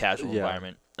 in a casual Yeah.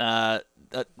 environment.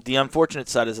 The unfortunate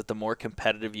side is that the more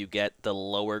competitive you get, the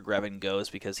lower Greven goes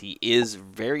because he is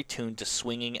very tuned to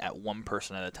swinging at one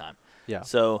person at a time. Yeah.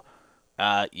 So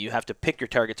you have to pick your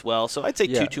targets well. So I'd say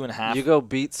Yeah. 2.5. You go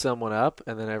beat someone up,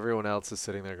 and then everyone else is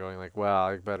sitting there going like, "Wow,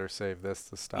 I better save this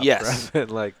to stop." Yes. Greven."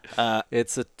 Like, Uh,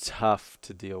 it's a tough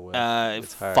to deal with.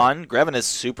 It's hard. fun. Greven is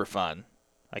super fun.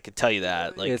 I could tell you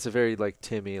that. Like, it's a very like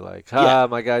Timmy, like, Yeah.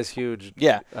 my guy's huge.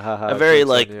 yeah. Ha, ha, A very jokes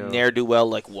on like you. ne'er-do-well,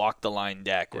 like walk the line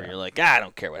deck where Yeah. you're like, I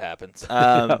don't care what happens.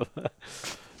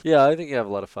 Yeah, I think you have a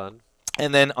lot of fun.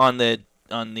 And then on the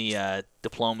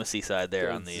diplomacy side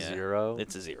there, on the 0.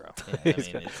 it's a 0. Yeah, I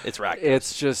mean, it's Rakdos.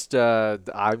 It's just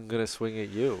I'm gonna swing at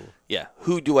you. Yeah.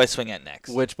 Who do I swing at next?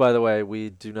 Which, by the way, we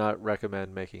do not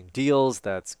recommend making deals.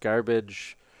 That's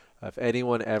garbage. If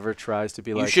anyone ever tries to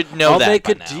be You like, should know I'll that make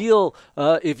by a now." deal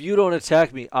if you don't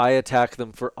attack me, I attack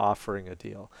them for offering a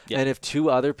deal. Yeah. And if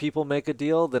 2 other people make a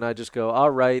deal, then I just go,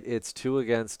 all right, it's 2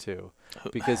 against 2.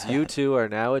 Because you 2 are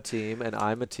now a team, and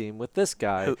I'm a team with this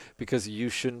guy, Who- because you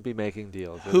shouldn't be making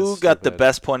deals. It Who is got the stupid.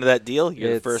 best point of that deal? You're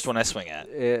the It's- first one I swing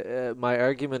at. My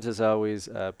argument is always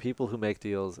people who make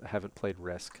deals haven't played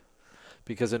Risk.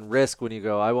 Because in Risk, when you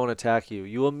go, I won't attack you,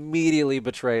 you immediately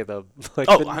betray them. Like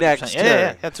Oh, the 100%. next Yeah, turn.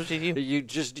 yeah, that's what you do.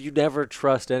 You never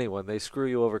trust anyone. They screw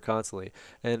you over constantly.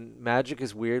 And Magic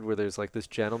is weird where there's like this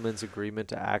gentleman's agreement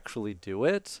to actually do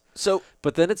it. So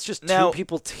But then it's just Now- 2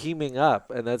 people teaming up,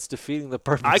 and that's defeating the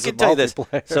purpose I of can tell you this.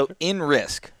 multiplayer. So in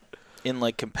Risk, in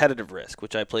like competitive Risk,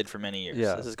 which I played for many years.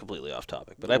 Yeah. This is completely off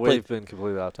topic, but I We've played. been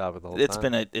completely off topic the whole It's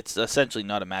time. it's essentially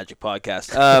not a Magic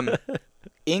podcast.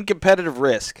 In competitive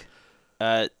Risk,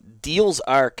 deals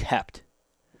are kept,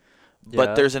 but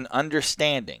Yeah. there's an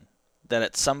understanding that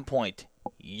at some point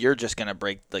you're just gonna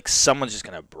break. Like someone's just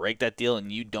gonna break that deal,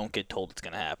 and you don't get told it's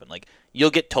gonna happen. Like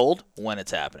you'll get told when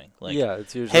it's happening. Like yeah,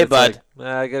 it's usually hey, it's bud. like,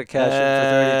 I got to cash in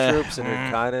for 30 troops, and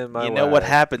you're kind of in my you know what way."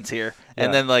 happens here, and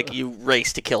Yeah. then like you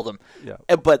race to kill them. Yeah.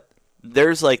 But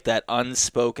there's like that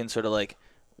unspoken sort of like,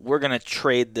 we're gonna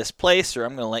trade this place, or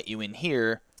I'm gonna let you in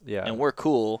here Yeah. and we're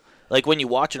cool. Like when you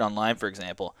watch it online, for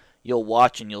example, you'll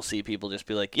watch and you'll see people just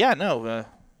be like, yeah, no,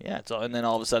 yeah, it's all, and then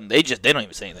all of a sudden they don't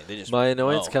even say anything. They just My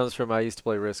annoyance oh. comes from I used to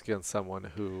play Risk against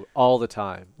someone who all the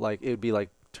time, like it would be like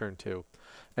turn 2,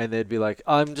 and they'd be like,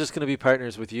 I'm just gonna be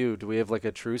partners with you. Do we have like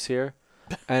a truce here?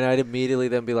 And I'd immediately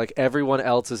then be like, everyone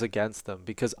else is against them,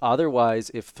 because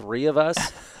otherwise, if 3 of us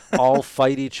all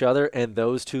fight each other and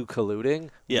those 2 colluding,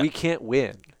 Yeah. we can't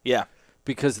win. Yeah.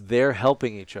 Because they're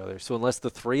helping each other. So unless the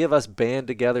 3 of us band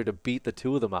together to beat the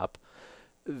 2 of them up,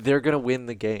 they're gonna win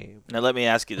the game. Now let me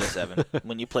ask you this, Evan.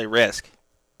 When you play Risk,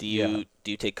 do you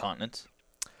take continents?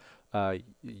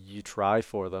 You try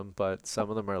for them, but some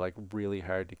of them are like really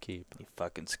hard to keep. You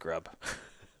fucking scrub.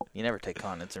 You never take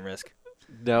continents in Risk.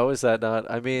 No, is that not?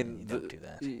 I mean, You don't do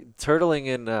that. Turtling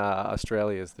in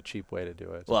Australia is the cheap way to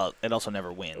do it. Well, it also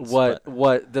never wins.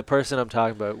 What the person I'm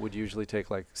talking about would usually take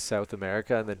like South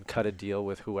America and then cut a deal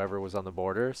with whoever was on the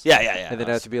borders. Yeah. And then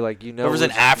have to be like, whoever's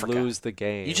in Africa, lose the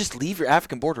game. You just leave your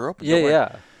African border open.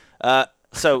 Yeah.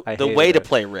 So I the hated way to it.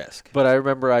 play Risk. But I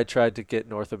remember I tried to get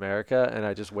North America, and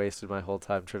I just wasted my whole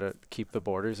time trying to keep the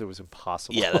borders. It was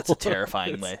impossible. Yeah, that's a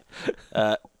terrifying way.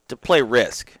 To play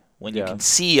Risk, when you can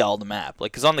see all the map.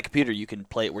 Like, because on the computer, you can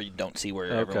play it where you don't see where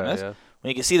everyone is. Yeah. When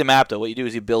you can see the map, though, what you do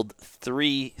is you build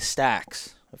 3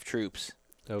 stacks of troops,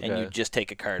 Okay. and you just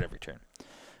take a card every turn.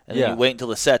 And Yeah. then you wait until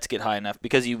the sets get high enough,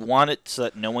 because you want it so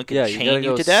that no one can you chain gotta you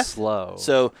go to death. slow.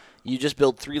 So you just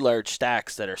build 3 large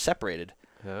stacks that are separated,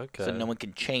 Okay. so no one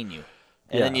can chain you.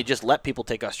 And then you just let people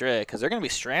take Australia, because they're going to be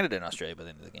stranded in Australia by the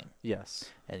end of the game. Yes.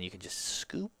 And you can just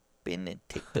scoop in and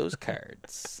take those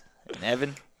cards. And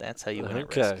Evan, that's how you win at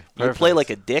Okay, Risk. You play perfect. like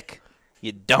a dick.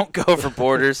 You don't go for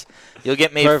borders. You'll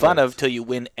get made fun Perfect. of till you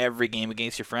win every game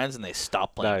against your friends, and they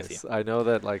stop playing with Nice. you. I know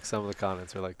that like some of the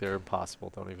comments are like they're impossible.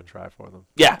 Don't even try for them.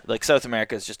 Yeah, like South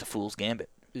America is just a fool's gambit.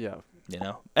 Yeah. You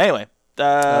know. Anyway,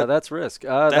 That's Risk.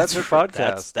 That's her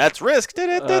podcast. That's Risk.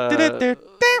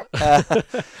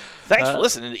 Thanks for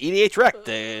listening to EDH Rec,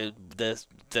 the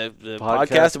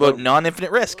podcast about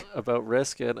non-infinite Risk. About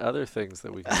Risk and other things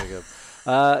that we can think of.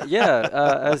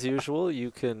 As usual,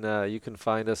 you can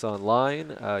find us online.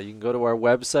 You can go to our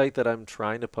website that I'm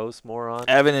trying to post more on.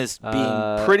 Evan is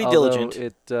being pretty diligent.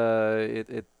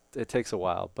 It takes a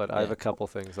while, but I have a couple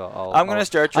things. I'm going to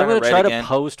start trying I'm going to to try again. to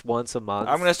post once a month.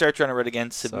 I'm going to start trying to write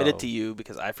again. Submit it So- to you,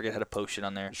 because I forget how to post it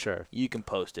on there. Sure. You can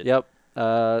post it. Yep.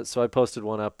 So I posted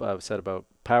one up. Said about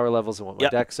power levels and what my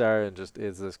Yep. decks are, and just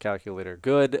is this calculator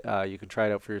good? You can try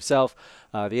it out for yourself.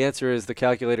 The answer is the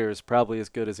calculator is probably as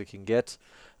good as it can get,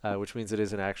 which means it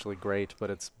isn't actually great, but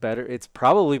it's better. It's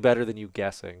probably better than you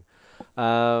guessing.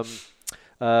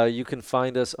 You can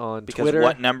find us on Because Twitter.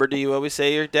 what number do you always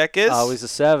say your deck is? Always a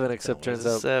 7, except Always turns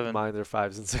a out 7. mine are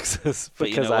 5s and 6s But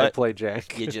you because know I what? play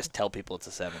jank. You just tell people it's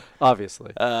a 7.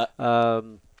 Obviously. We're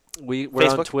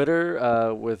Facebook? on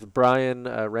Twitter with Brian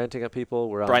ranting at people.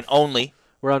 Brian only.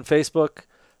 We're on Facebook.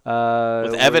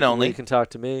 With Evan only. You can talk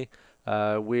to me.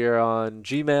 We're on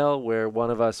Gmail, where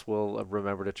one of us will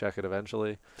remember to check it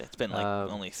eventually. It's been like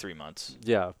only 3 months.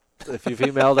 Yeah. If you've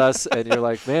emailed us and you're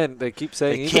like, man, they keep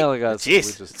saying emailing us,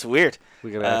 Jeez, it's weird. we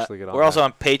gotta actually get on. We're also that.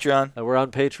 on Patreon. We're on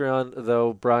Patreon,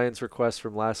 though Brian's request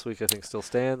from last week I think still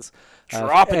stands.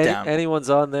 Drop it down.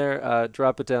 Anyone's on there,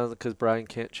 drop it down, because Brian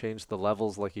can't change the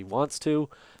levels like he wants to,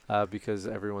 because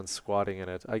everyone's squatting in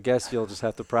it. I guess you'll just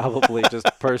have to probably just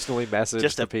personally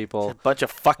message the people. A bunch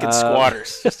of fucking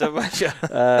squatters. Just a bunch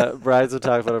of. Brian's been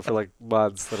talking about it for like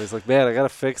months. That he's like, man, I gotta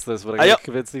fix this, but I gotta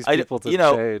convince these people to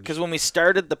change. Because when we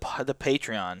started the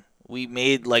Patreon, we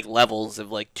made like levels of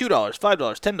like $2, $5,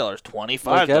 $10, $25.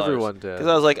 Like everyone did. Because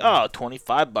I was like, oh,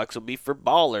 $25 will be for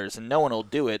ballers, and no one will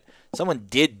do it. Someone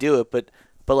did do it, but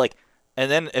like. And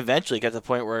then eventually got to the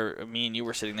point where me and you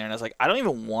were sitting there, and I was like, I don't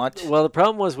even want. Well, the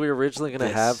problem was we were originally going to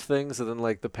this. have things, and then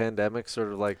like the pandemic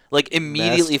sort of like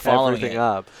immediately messed following everything it.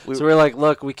 up. So we're like,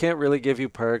 look, we can't really give you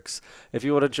perks. If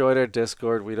you want to join our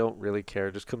Discord, we don't really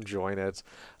care. Just come join it.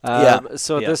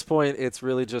 So at this point, it's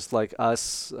really just like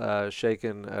us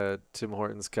shaking Tim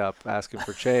Hortons cup, asking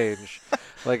for change.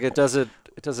 Like it doesn't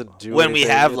do when we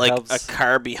anything. have It like helps. a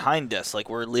car behind us, like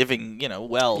we're living,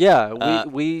 well. Yeah,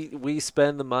 we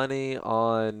spend the money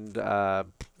on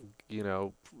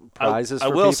prizes. I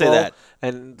for will people say that.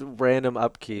 and random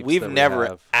upkeeps. We've that never we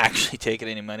have. actually taken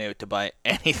any money out to buy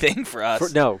anything for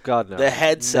us. No, God no. The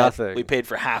headset Nothing. we paid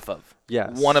for half of.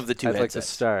 Yes. One of the 2 at headsets. like the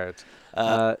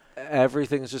start.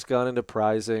 Everything's just gone into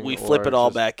prizing. We flip or it all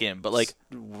just back in, but like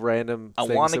random. I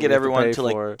want to get everyone pay to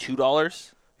like for.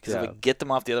 $2 because if Yeah. I get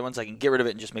them off the other ones, I can get rid of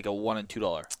it and just make a $1 and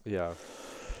 $2. Yeah.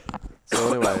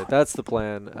 So anyway, that's the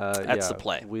plan. That's the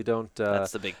play. We don't.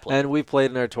 That's the big play. And we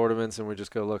played in our tournaments, and we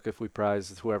just go look if we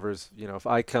prize whoever's. If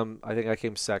I think I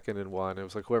came second in one. It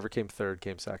was like whoever came third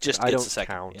came second. Just I gets don't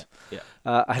second. count. Yeah.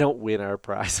 I don't win our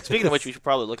prize. Speaking of which, we should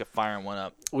probably look at firing one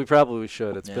up. We probably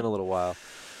should. It's Yeah. been a little while.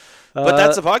 But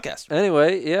that's the podcast.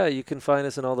 Anyway, yeah, you can find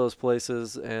us in all those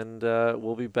places, and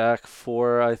we'll be back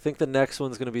for, I think the next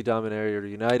one's going to be Dominaria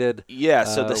United. Yeah,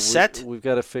 so the set we've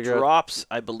got to figure out. drops.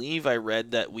 I believe I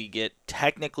read that we get,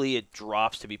 technically it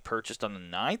drops to be purchased on the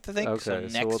 9th, I think. Okay, So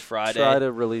next we'll Friday. try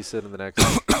to release it in the next.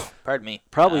 Pardon me.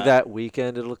 Probably that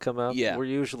weekend it'll come out. Yeah. We're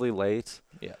usually late.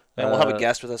 Yeah. And we'll have a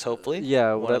guest with us, hopefully.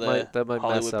 Yeah, One of that might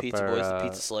Hollywood mess up Pizza our, Boys, the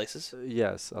Pizza Slices.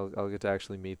 Yes, I'll get to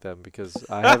actually meet them because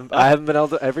I haven't been able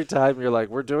to. Every time you're like,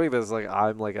 we're doing this, like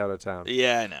I'm like out of town.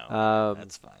 Yeah, I know.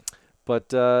 That's fine.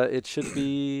 But it should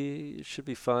be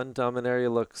fun.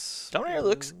 Dominaria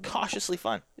looks cautiously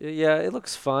fun. Yeah, it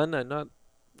looks fun.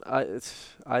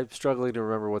 I'm struggling to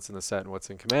remember what's in the set and what's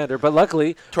in Commander, but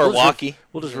luckily Torwalkie.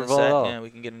 We'll just revolve it all. Yeah, we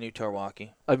can get a new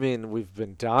Torwalkie. I mean, we've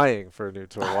been dying for a new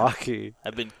Torwalkie.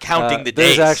 I've been counting the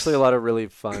days. There's actually a lot of really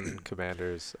fun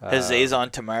commanders.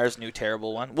 Hazazon Tamar's new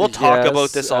terrible one. We'll talk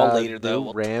about this all later, though.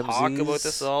 We'll Ramses, talk about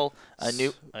this all. A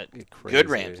new, good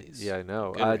Ramses. Yeah, I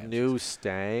know. Good A Ramses. new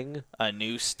Stang. A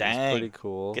new That's Stang. pretty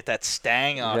cool. Get that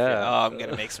Stang off. Yeah. Oh, I'm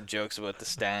gonna make some jokes about the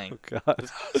Stang. Oh, God.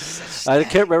 I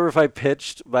can't remember if I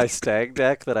pitched my Stang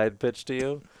deck that I'd pitched to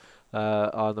you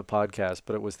on the podcast,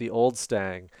 but it was the old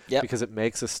Stang because it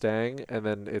makes a Stang, and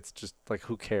then it's just like,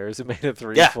 who cares? It made a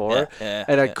 3/4,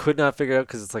 and I could not figure out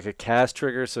because it's like a cast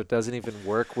trigger, so it doesn't even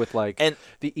work with like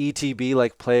the ETB,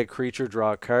 like play a creature,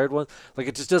 draw a card one. Like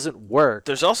it just doesn't work.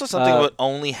 There's also something about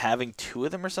only having 2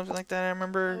 of them or something like that. I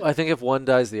remember. I think if one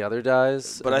dies, the other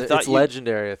dies. But I thought it's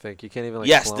legendary. I think you can't even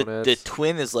clone it. The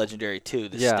twin is legendary too.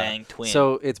 The Stang twin.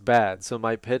 So it's bad. So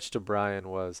my pitch to Brian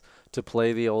was to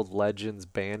play the old Legends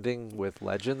banding with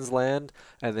Legends land,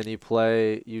 and then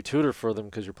you tutor for them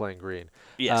because you're playing green.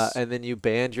 Yes. And then you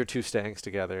band your 2 Stangs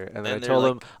together. And then I told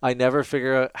him, I never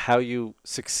figure out how you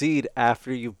succeed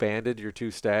after you've banded your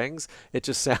 2 Stangs. It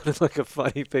just sounded like a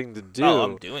funny thing to do. Oh,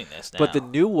 I'm doing this now. But the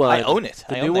new one, I own it.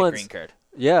 I own that green card.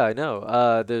 Yeah, I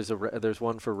know. There's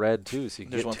one for red too, so you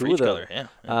can get 2 of them. Color,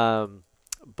 yeah.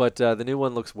 But the new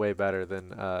one looks way better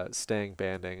than Stang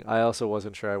banding. I also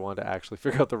wasn't sure I wanted to actually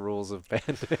figure out the rules of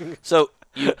banding. So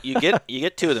you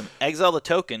get 2 of them. Exile the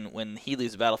token when he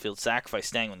leaves the battlefield. Sacrifice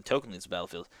Stang when the token leaves the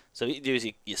battlefield. So what you do is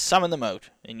you summon them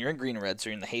out, and you're in green and red, so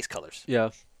you're in the haste colors.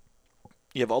 Yeah.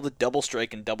 You have all the double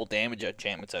strike and double damage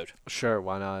enchantments out. Sure,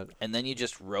 why not? And then you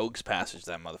just Rogue's Passage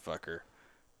that motherfucker,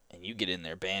 and you get in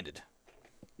there banded.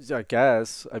 I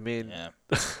guess. I mean,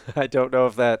 I don't know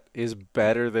if that is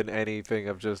better than anything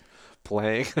of just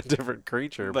playing a different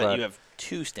creature. But you have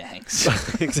 2 Stangs.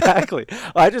 Exactly.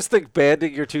 I just think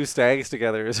banding your 2 Stangs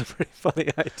together is a pretty funny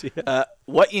idea.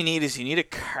 What you need is a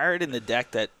card in the deck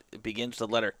that begins with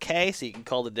the letter K, so you can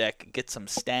call the deck Get Some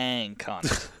Stang on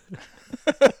it.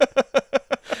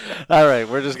 All right,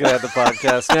 we're just gonna have the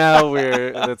podcast now.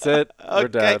 That's it. We're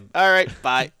done. All right,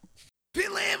 bye.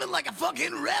 Been living like a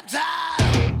fucking reptile,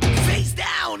 face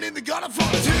down in the gutter for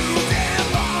too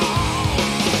damn long.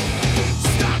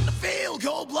 Starting to feel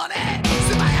cold-blooded.